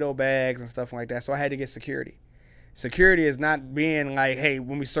like Dorito bags and stuff like that. So I had to get security. Security is not being like, hey,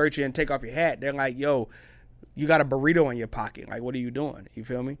 when we search you and take off your hat, they're like, yo, you got a burrito in your pocket. Like, what are you doing? You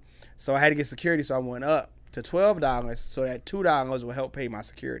feel me? So I had to get security, so I went up to $12 so that $2 will help pay my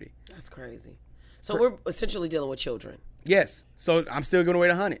security. That's crazy. So we're essentially dealing with children. Yes. So I'm still giving away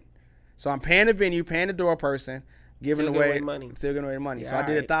the $100. So I'm paying the venue, paying the door person, giving away money. Still giving away the money. Yeah, so I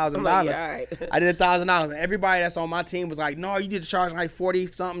did $1,000. Like, I did $1,000, and everybody that's on my team was like, no, you need to charge like 40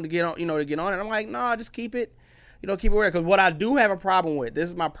 something to get on, to get on it. I'm like, no, just keep it. Keep it away. Because what I do have a problem with, this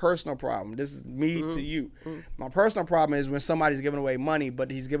is my personal problem. This is me to you. My personal problem is when somebody's giving away money,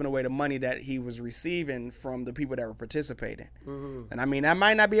 but he's giving away the money that he was receiving from the people that were participating. And I mean, that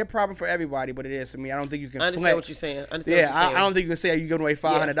might not be a problem for everybody, but it is for me. I don't think you can I understand what you're saying. I don't think you can say you're giving away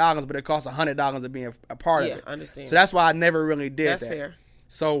 $500, but it costs $100 to be a part of it. Yeah, I understand. So that's why I never really did that. That's fair.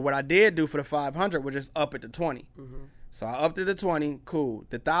 So what I did do for the $500 was just up it to $20. So I upped it to $20, cool.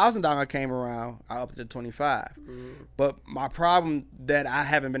 The $1,000 came around, I upped it to $25. But my problem that I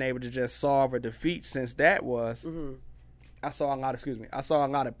haven't been able to just solve or defeat since that was, I saw a lot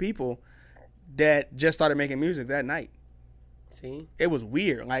of people that just started making music that night. See, it was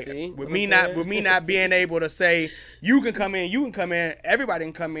weird. Like with me not being able to say you can come in, everybody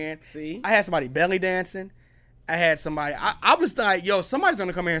can come in. See, I had somebody belly dancing. I had somebody. I was like, yo, somebody's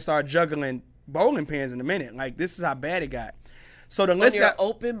gonna come in and start juggling bowling pins in a minute. Like, this is how bad it got. So the list got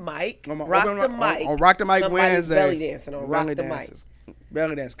open mic, rock the mic Wednesdays, belly dancing on rock the mic,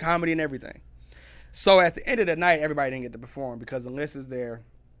 belly dance, comedy and everything. So at the end of the night, everybody didn't get to perform because the list is there.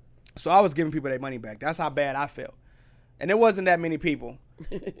 So I was giving people their money back. That's how bad I felt, and it wasn't that many people.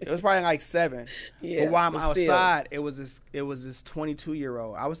 It was probably like 7. Yeah, but while I'm outside, it was this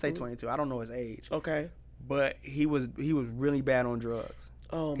 22-year-old. I would say 22. I don't know his age. Okay, but he was really bad on drugs.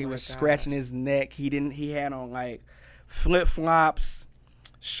 Oh, he was scratching his neck. He had on like flip flops,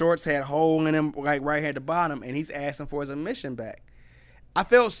 shorts had hole in them, like right here at the bottom, and he's asking for his admission back. I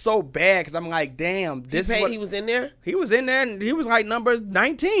felt so bad because I'm like, damn, this is what he was in there. He was in there, and he was like number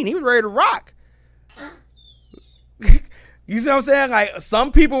 19. He was ready to rock. You see what I'm saying? Like,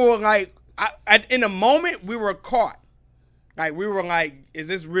 some people were like, in the moment we were caught. Like, we were like, is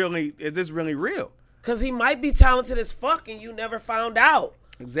this really real? Because he might be talented as fuck, and you never found out.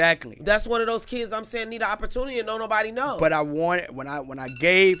 Exactly. That's one of those kids I'm saying need an opportunity and don't nobody know. But I wanted when I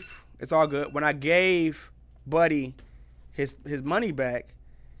gave, it's all good. When I gave Buddy his money back,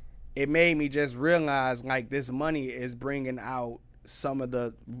 it made me just realize like this money is bringing out some of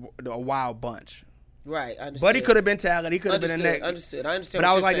the wild bunch. Right, I understand. Buddy could have been talented. He could have been a neck. Understood. I understand. But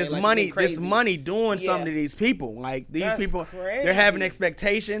I was like, this money doing something to these people. Like, these people, they're having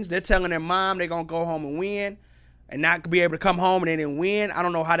expectations. They're telling their mom they're gonna go home and win, and not be able to come home and they didn't win. I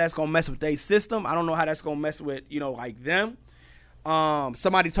don't know how that's gonna mess with their system. I don't know how that's gonna mess with like them.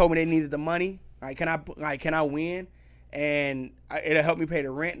 Somebody told me they needed the money. Like, can I win? And it'll help me pay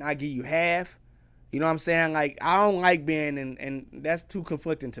the rent, and I'll give you half. You know what I'm saying? Like, I don't like being and that's too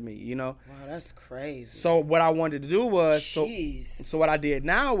conflicting to me, you know? Wow, that's crazy. So what I wanted to do was, Jeez. so what I did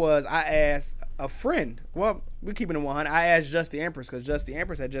now was I asked a friend. Well, we're keeping it 100. I asked Just the Empress because Just the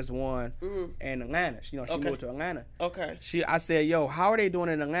Empress had just won in Atlanta. You know, she moved to Atlanta. Okay. I said, yo, how are they doing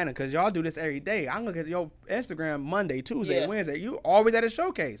in Atlanta? Because y'all do this every day. I look at your Instagram Monday, Tuesday, Wednesday. You always at a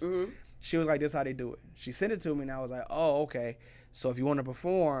showcase. She was like, this is how they do it. She sent it to me and I was like, oh, okay. So if you want to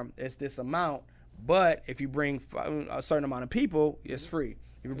perform, it's this amount. But if you bring a certain amount of people, it's free.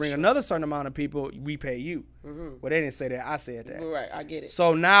 If you bring another certain amount of people, we pay you. Well, they didn't say that. I said that. Right, I get it.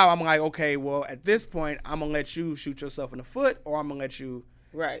 So now I'm like, okay, well, at this point, I'm going to let you shoot yourself in the foot, or I'm going to let you...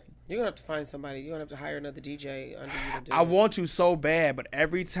 Right. You're going to have to find somebody. You're going to have to hire another DJ under you to do I want to so bad, but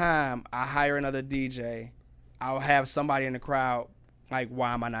every time I hire another DJ, I'll have somebody in the crowd like,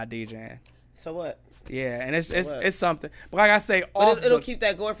 why am I not DJing? So what? Yeah, and it's something. But like I say, it'll keep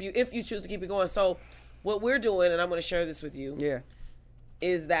that going for you if you choose to keep it going. So what we're doing, and I'm going to share this with you,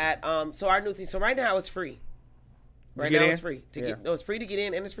 is that so our new thing. So right now it's free. Right now it's free it's free to get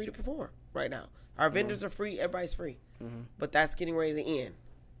in and it's free to perform. Right now, our vendors are free. Everybody's free, but that's getting ready to end.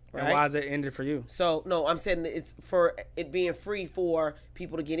 Right? And why is it ended for you? So no, I'm saying it's for it being free for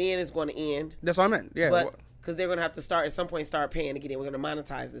people to get in is going to end. That's what I meant. Yeah, but because they're going to have to start paying to get in. We're going to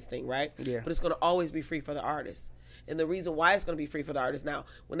monetize this thing, right? Yeah. But it's going to always be free for the artists. And the reason why it's going to be free for the artists now,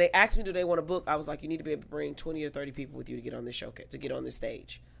 when they asked me, do they want to book? I was like, you need to be able to bring 20 or 30 people with you to get on this showcase, to get on this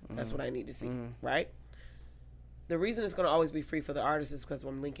stage. That's what I need to see, right? The reason it's going to always be free for the artists is because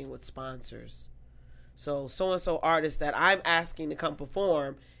I'm linking with sponsors. So-and-so artist that I'm asking to come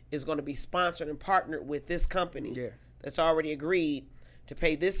perform is going to be sponsored and partnered with this company that's already agreed to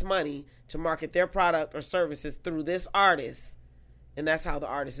pay this money to market their product or services through this artist, and that's how the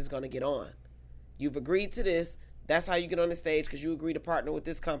artist is going to get on. You've agreed to this. That's how you get on the stage because you agree to partner with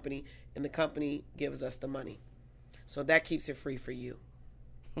this company, and the company gives us the money. So that keeps it free for you.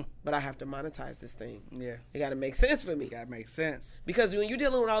 But I have to monetize this thing. Yeah. It got to make sense for me. It got to make sense. Because when you're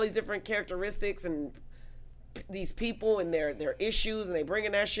dealing with all these different characteristics and these people and their issues, and they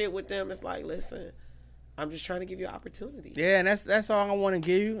bringing that shit with them, it's like, listen, I'm just trying to give you an opportunity. Yeah, and that's all I want to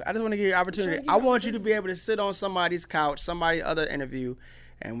give you. I just want to give you an opportunity. I want you to be able to sit on somebody's couch, somebody's other interview,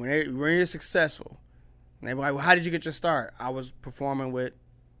 and when you're successful, and they be like, well, how did you get your start? I was performing with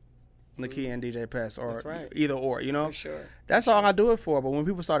Nakia and DJ Pest, or either or, you know? For sure. That's all I do it for. But when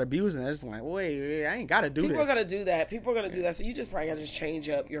people start abusing it, it's like, wait, I ain't got to do this. People are going to do that. So you just probably got to just change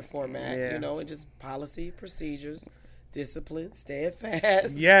up your format, you know, and just policy, procedures, discipline,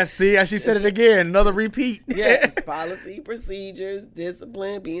 steadfast. Yes, see, she said it again. Another repeat. Yes, policy, procedures,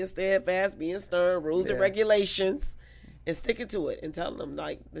 discipline, being steadfast, being stern, rules and regulations, and sticking to it and telling them,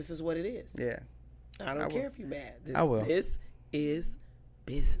 like, this is what it is. Yeah. I don't care if you're mad. I will. This is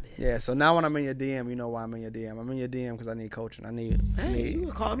business. Yeah, so now when I'm in your DM, you know why I'm in your DM. I'm in your DM because I need coaching. You can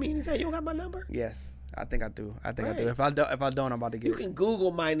call me anytime. You don't got my number? Yes. I think I do. I do. If I don't, I'm about to get it. You can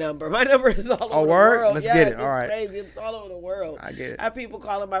Google my number. My number is all over the word? world. Let's get it. All right. It's crazy. It's all over the world. I get it. I have people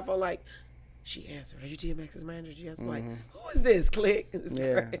calling my phone like, she answered. Are you DMX's manager? I'm like, who is this? Click. It's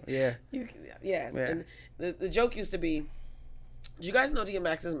great. Yeah. Yes. Yeah. And the joke used to be, do you guys know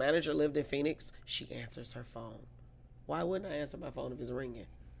DMX's manager lived in Phoenix? She answers her phone. Why wouldn't I answer my phone if it's ringing?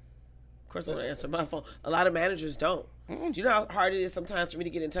 Of course I want to answer my phone. A lot of managers don't. Do you know how hard it is sometimes for me to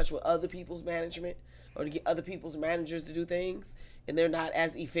get in touch with other people's management or to get other people's managers to do things, and they're not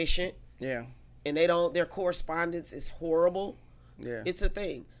as efficient? Yeah. And their correspondence is horrible. Yeah. It's a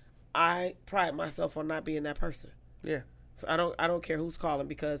thing. I pride myself on not being that person. Yeah. I don't care who's calling,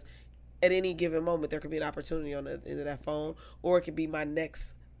 because at any given moment there could be an opportunity on the end of that phone, or it could be my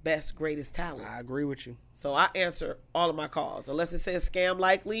next best, greatest talent. I agree with you. So I answer all of my calls. Unless it says scam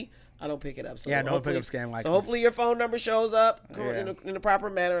likely, I don't pick it up. So don't pick up scam likely. So hopefully your phone number shows up in the proper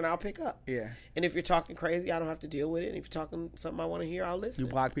manner, and I'll pick up. Yeah. And if you're talking crazy, I don't have to deal with it. And if you're talking something I want to hear, I'll listen.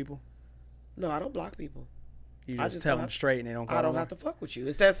 You block people? No, I don't block people. You just tell them straight and they don't call. I don't have to fuck with you.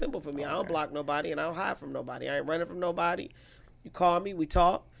 It's that simple for me. Okay. I don't block nobody, and I don't hide from nobody. I ain't running from nobody. You call me, we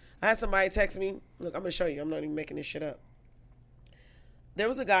talk. I had somebody text me. Look, I'm going to show you. I'm not even making this shit up. There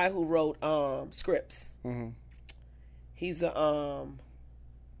was a guy who wrote scripts. Mm-hmm. He's a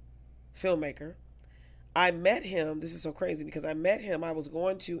filmmaker. I met him. This is so crazy because I met him. I was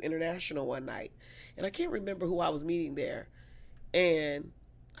going to International one night, and I can't remember who I was meeting there. And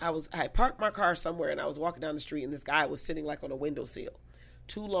I parked my car somewhere, and I was walking down the street, and this guy was sitting like on a windowsill.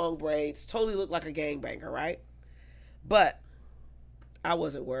 2 long braids, totally looked like a gangbanger, right? But I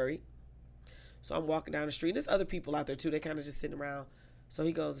wasn't worried. So I'm walking down the street. There's other people out there too. They kind of just sitting around. So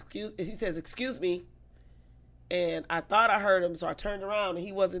he says, excuse me. And I thought I heard him, so I turned around and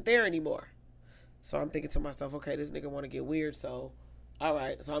he wasn't there anymore. So I'm thinking to myself, okay, this nigga want to get weird. So, all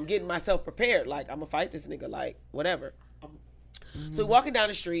right. So I'm getting myself prepared. Like, I'm going to fight this nigga. Like, whatever. So we're walking down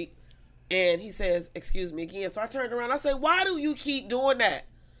the street, and he says, excuse me again. So I turned around. I said, why do you keep doing that?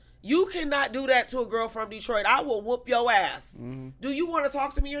 You cannot do that to a girl from Detroit. I will whoop your ass. Mm-hmm. Do you want to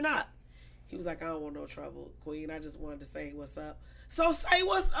talk to me or not? He was like, I don't want no trouble, Queen. I just wanted to say what's up. So say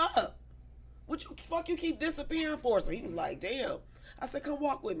what's up. What you fuck you keep disappearing for? So he was like, damn. I said, come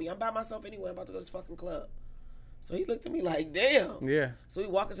walk with me. I'm by myself anyway. I'm about to go to this fucking club. So he looked at me like, damn. Yeah. So we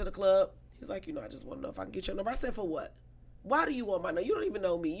walk into the club. He's like, I just want to know if I can get your number. I said, for what? Why do you want my number? You don't even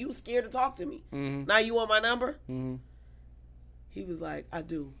know me. You scared to talk to me. Mm-hmm. Now you want my number? Mm-hmm. He was like, I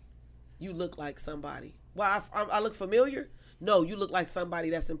do. You look like somebody. Why, I look familiar? No, you look like somebody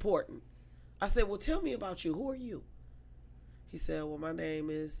that's important. I said, well, tell me about you. Who are you? He said, well, my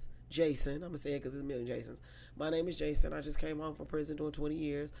name is Jason. I'm going to say it because there's a million Jasons. My name is Jason. I just came home from prison doing 20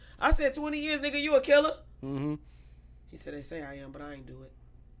 years. I said, 20 years, nigga, you a killer? Mm-hmm. He said, they say I am, but I ain't do it.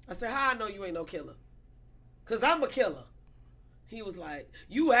 I said, how I know you ain't no killer? Because I'm a killer. He was like,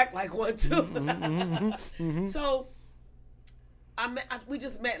 you act like one too. Mm-hmm. Mm-hmm. So we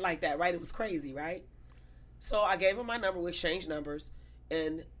just met like that, right? It was crazy, right? So I gave him my number. We exchanged numbers.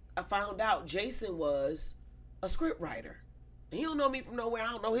 And I found out Jason was a script writer. And he don't know me from nowhere.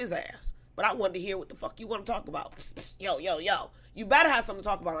 I don't know his ass. But I wanted to hear what the fuck you want to talk about. Yo. You better have something to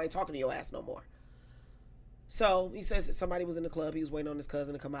talk about. I ain't talking to your ass no more. So he says that somebody was in the club. He was waiting on his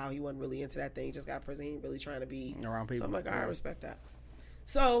cousin to come out. He wasn't really into that thing. He just got prison. He ain't really trying to be around people. So I'm like, all right, I respect that.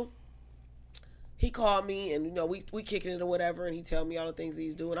 So he called me, and we kicking it or whatever, and he tell me all the things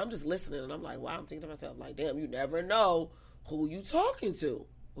he's doing. I'm just listening, and I'm like, wow. I'm thinking to myself, like, damn, you never know who you talking to,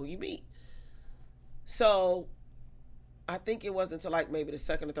 who you meet. So I think it wasn't until like maybe the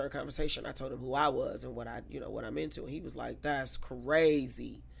second or third conversation I told him who I was and what what I'm into, and he was like, that's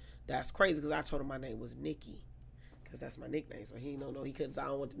crazy. That's crazy, because I told him my name was Nikki, because that's my nickname. So he don't know, he couldn't. So I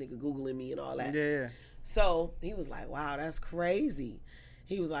don't want the nigga Googling me and all that. Yeah. So he was like, wow, that's crazy.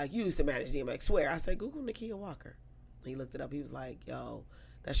 He was like, you used to manage DMX. Swear. I said, Google Nakia Walker. He looked it up. He was like, yo,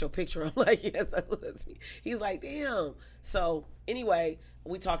 that's your picture. I'm like, yes, that's me. He's like, damn. So anyway,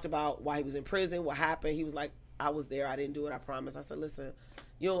 we talked about why he was in prison, what happened. He was like, I was there. I didn't do it. I promise. I said, listen,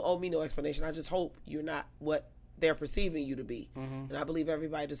 you don't owe me no explanation. I just hope you're not what they're perceiving you to be. Mm-hmm. And I believe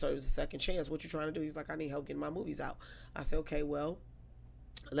everybody deserves a second chance. What you trying to do? He's like, I need help getting my movies out. I said, okay, well,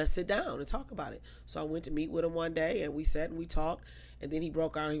 let's sit down and talk about it. So I went to meet with him one day, and we sat and we talked. And then he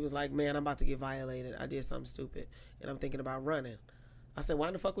broke out and he was like, man, I'm about to get violated. I did something stupid, and I'm thinking about running. I said, why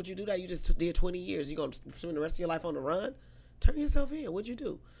in the fuck would you do that? You just did 20 years. You going to spend the rest of your life on the run? Turn yourself in. What'd you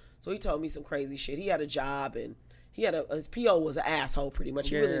do? So he told me some crazy shit. He had a job, and his PO was an asshole pretty much.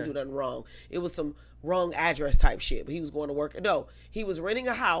 He really didn't do nothing wrong. It was some wrong address type shit, but he was going to work. No, he was renting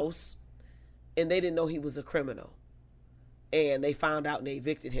a house, and they didn't know he was a criminal. And they found out and they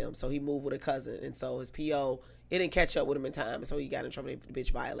evicted him. So he moved with a cousin. And so his PO, it didn't catch up with him in time. And so he got in trouble. The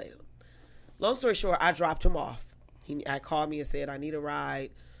bitch violated him. Long story short, I dropped him off. I called me and said, I need a ride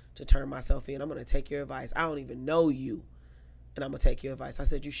to turn myself in. I'm going to take your advice. I don't even know you, and I'm going to take your advice. I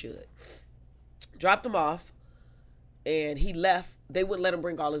said, you should. Dropped him off, and he left. They wouldn't let him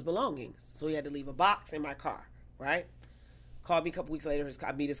bring all his belongings. So he had to leave a box in my car, right? Called me a couple weeks later.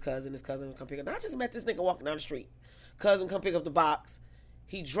 I meet his cousin. His cousin would come pick up. Now, I just met this nigga walking down the street. Cousin come pick up the box.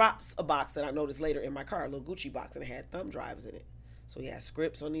 He drops a box that I noticed later in my car, a little Gucci box, and it had thumb drives in it. So he had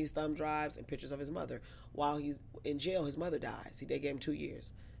scripts on these thumb drives and pictures of his mother. While he's in jail, his mother dies. They gave him 2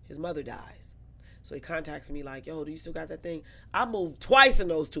 years. His mother dies. So he contacts me like, yo, do you still got that thing? I moved twice in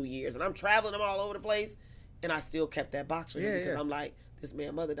those 2 years, and I'm traveling them all over the place, and I still kept that box for him because I'm like, this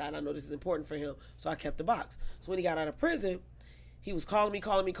man's mother died. I know this is important for him, so I kept the box. So when he got out of prison, he was calling me,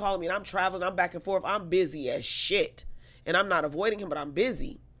 and I'm traveling. I'm back and forth. I'm busy as shit. And I'm not avoiding him, but I'm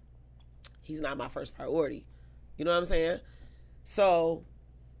busy. He's not my first priority. You know what I'm saying? So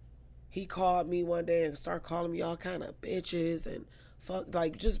he called me one day and started calling me all kind of bitches and fuck,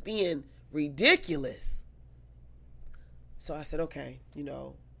 like just being ridiculous. So I said, okay,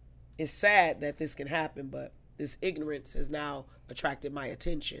 it's sad that this can happen, but this ignorance has now attracted my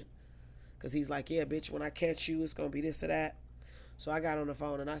attention. Because he's like, yeah, bitch, when I catch you, it's going to be this or that. So I got on the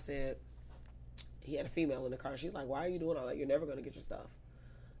phone and I said, he had a female in the car. She's like, why are you doing all that? You're never going to get your stuff.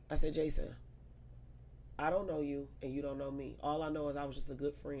 I said, Jason, I don't know you and you don't know me. All I know is I was just a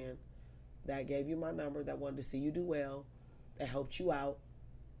good friend that gave you my number, that wanted to see you do well, that helped you out,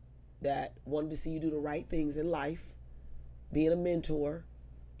 that wanted to see you do the right things in life, being a mentor,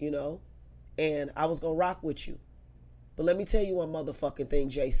 and I was going to rock with you. But let me tell you one motherfucking thing,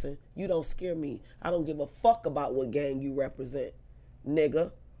 Jason. You don't scare me. I don't give a fuck about what gang you represent,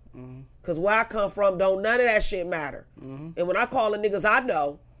 nigga. Because where I come from, don't none of that shit matter. And when I call the niggas I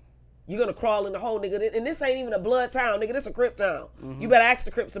know, you're going to crawl in the hole, nigga. And this ain't even a blood town, nigga. This a Crip town. You better ask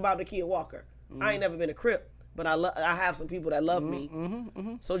the Crips about Nakia Walker. I ain't never been a Crip, but I have some people that love me.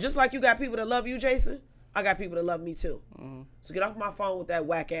 So just like you got people that love you, Jason, I got people that love me too. So get off my phone with that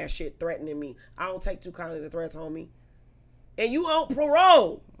whack ass shit threatening me. I don't take too kindly to threats, homie. And you on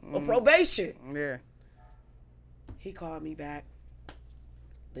parole or probation. Yeah. He called me back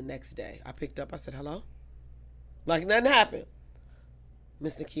the next day. I picked up. I said, hello? Like nothing happened.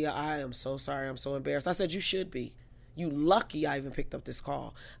 Miss Nakia, I am so sorry. I'm so embarrassed. I said, you should be. You lucky I even picked up this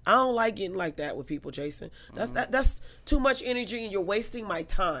call. I don't like getting like that with people, Jason. That's too much energy and you're wasting my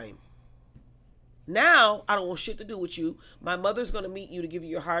time. Now, I don't want shit to do with you. My mother's going to meet you to give you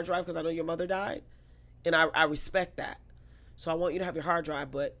your hard drive because I know your mother died. And I respect that. So I want you to have your hard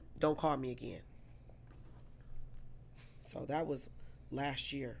drive, but don't call me again. So that was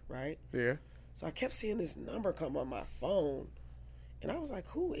last year, right? Yeah. So I kept seeing this number come on my phone. And I was like,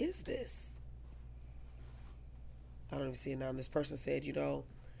 who is this? I don't even see it now. And this person said,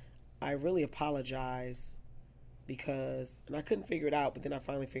 I really apologize because, and I couldn't figure it out, but then I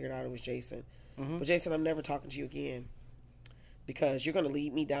finally figured out it was Jason. But Jason, I'm never talking to you again because you're going to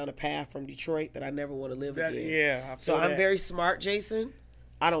lead me down a path from Detroit that I never want to live again. Yeah. So I'm very smart, Jason.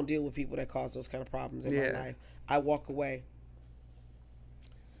 I don't deal with people that cause those kind of problems in my life. I walk away.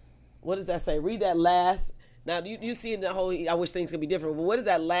 What does that say? Read that last. Now, you see the whole, I wish things could be different, but what does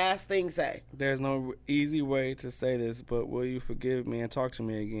that last thing say? There's no easy way to say this, but will you forgive me and talk to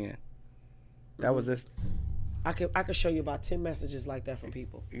me again? That was this. I could show you about 10 messages like that from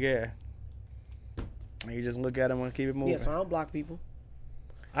people. Yeah. And you just look at them and keep it moving. Yeah, so I don't block people.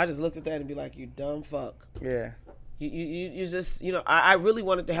 I just looked at that and be like, you dumb fuck. Yeah. You just, I really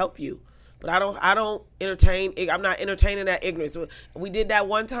wanted to help you. But I don't entertain. I'm not entertaining that ignorance. We did that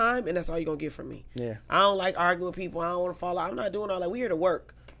one time, and that's all you're going to get from me. Yeah. I don't like arguing with people. I don't want to fall out. I'm not doing all that. We're here to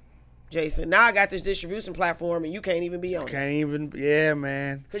work, Jason. Now I got this distribution platform, and you can't even be on it. Can't even, yeah,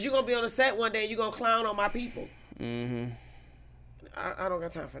 man. Because you're going to be on the set one day, and you're going to clown on my people. I don't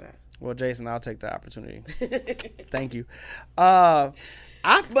got time for that. Well, Jason, I'll take the opportunity. Thank you. That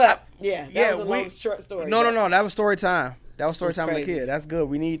was a long, short story. No. That was story time. That was story time with Nakia. That's good.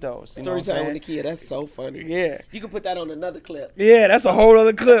 We need those. Story time with Nakia. That's so funny. Yeah. You can put that on another clip. Yeah, that's a whole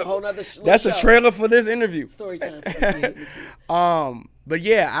other clip. That's a whole other That's the trailer for this interview. Story time. But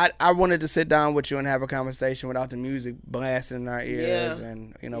yeah, I wanted to sit down with you and have a conversation without the music blasting in our ears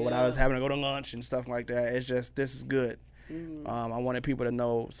and when I was having to go to lunch and stuff like that. It's just, this is good. I wanted people to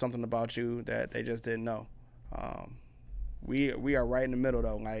know something about you that they just didn't know. We are right in the middle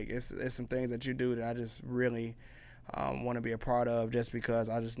though. Like it's some things that you do that I just really want to be a part of, just because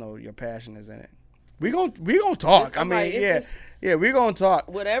I just know your passion is in it. We gon' talk. I mean, we gonna talk.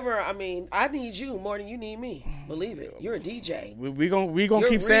 Whatever. I mean, I need you more than you need me. Believe it. You're a DJ. We gonna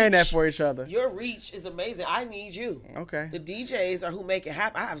keep saying that for each other. Your reach is amazing. I need you. Okay. The DJs are who make it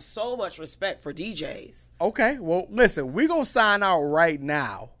happen. I have so much respect for DJs. Okay. Well, listen, we gonna sign out right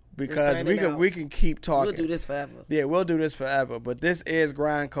now because we can keep talking. We'll do this forever. Yeah, we'll do this forever. But this is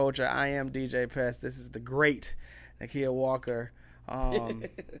Grind Culture. I am DJ Pest. This is the great Nakia Walker.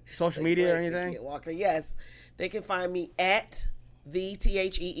 Social media or anything? Nakia Walker, yes. They can find me at the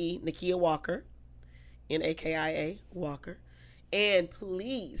THEE Nakia Walker, NAKIA Walker. And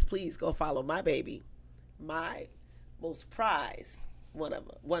please go follow my baby, my most prized,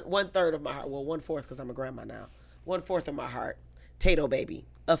 one third of my heart. Well, 1/4 because I'm a grandma now. 1/4 of my heart, Tato Baby,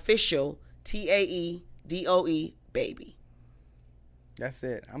 official TAEDOE baby. That's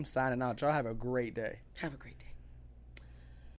it. I'm signing out. Y'all have a great day. Have a great day.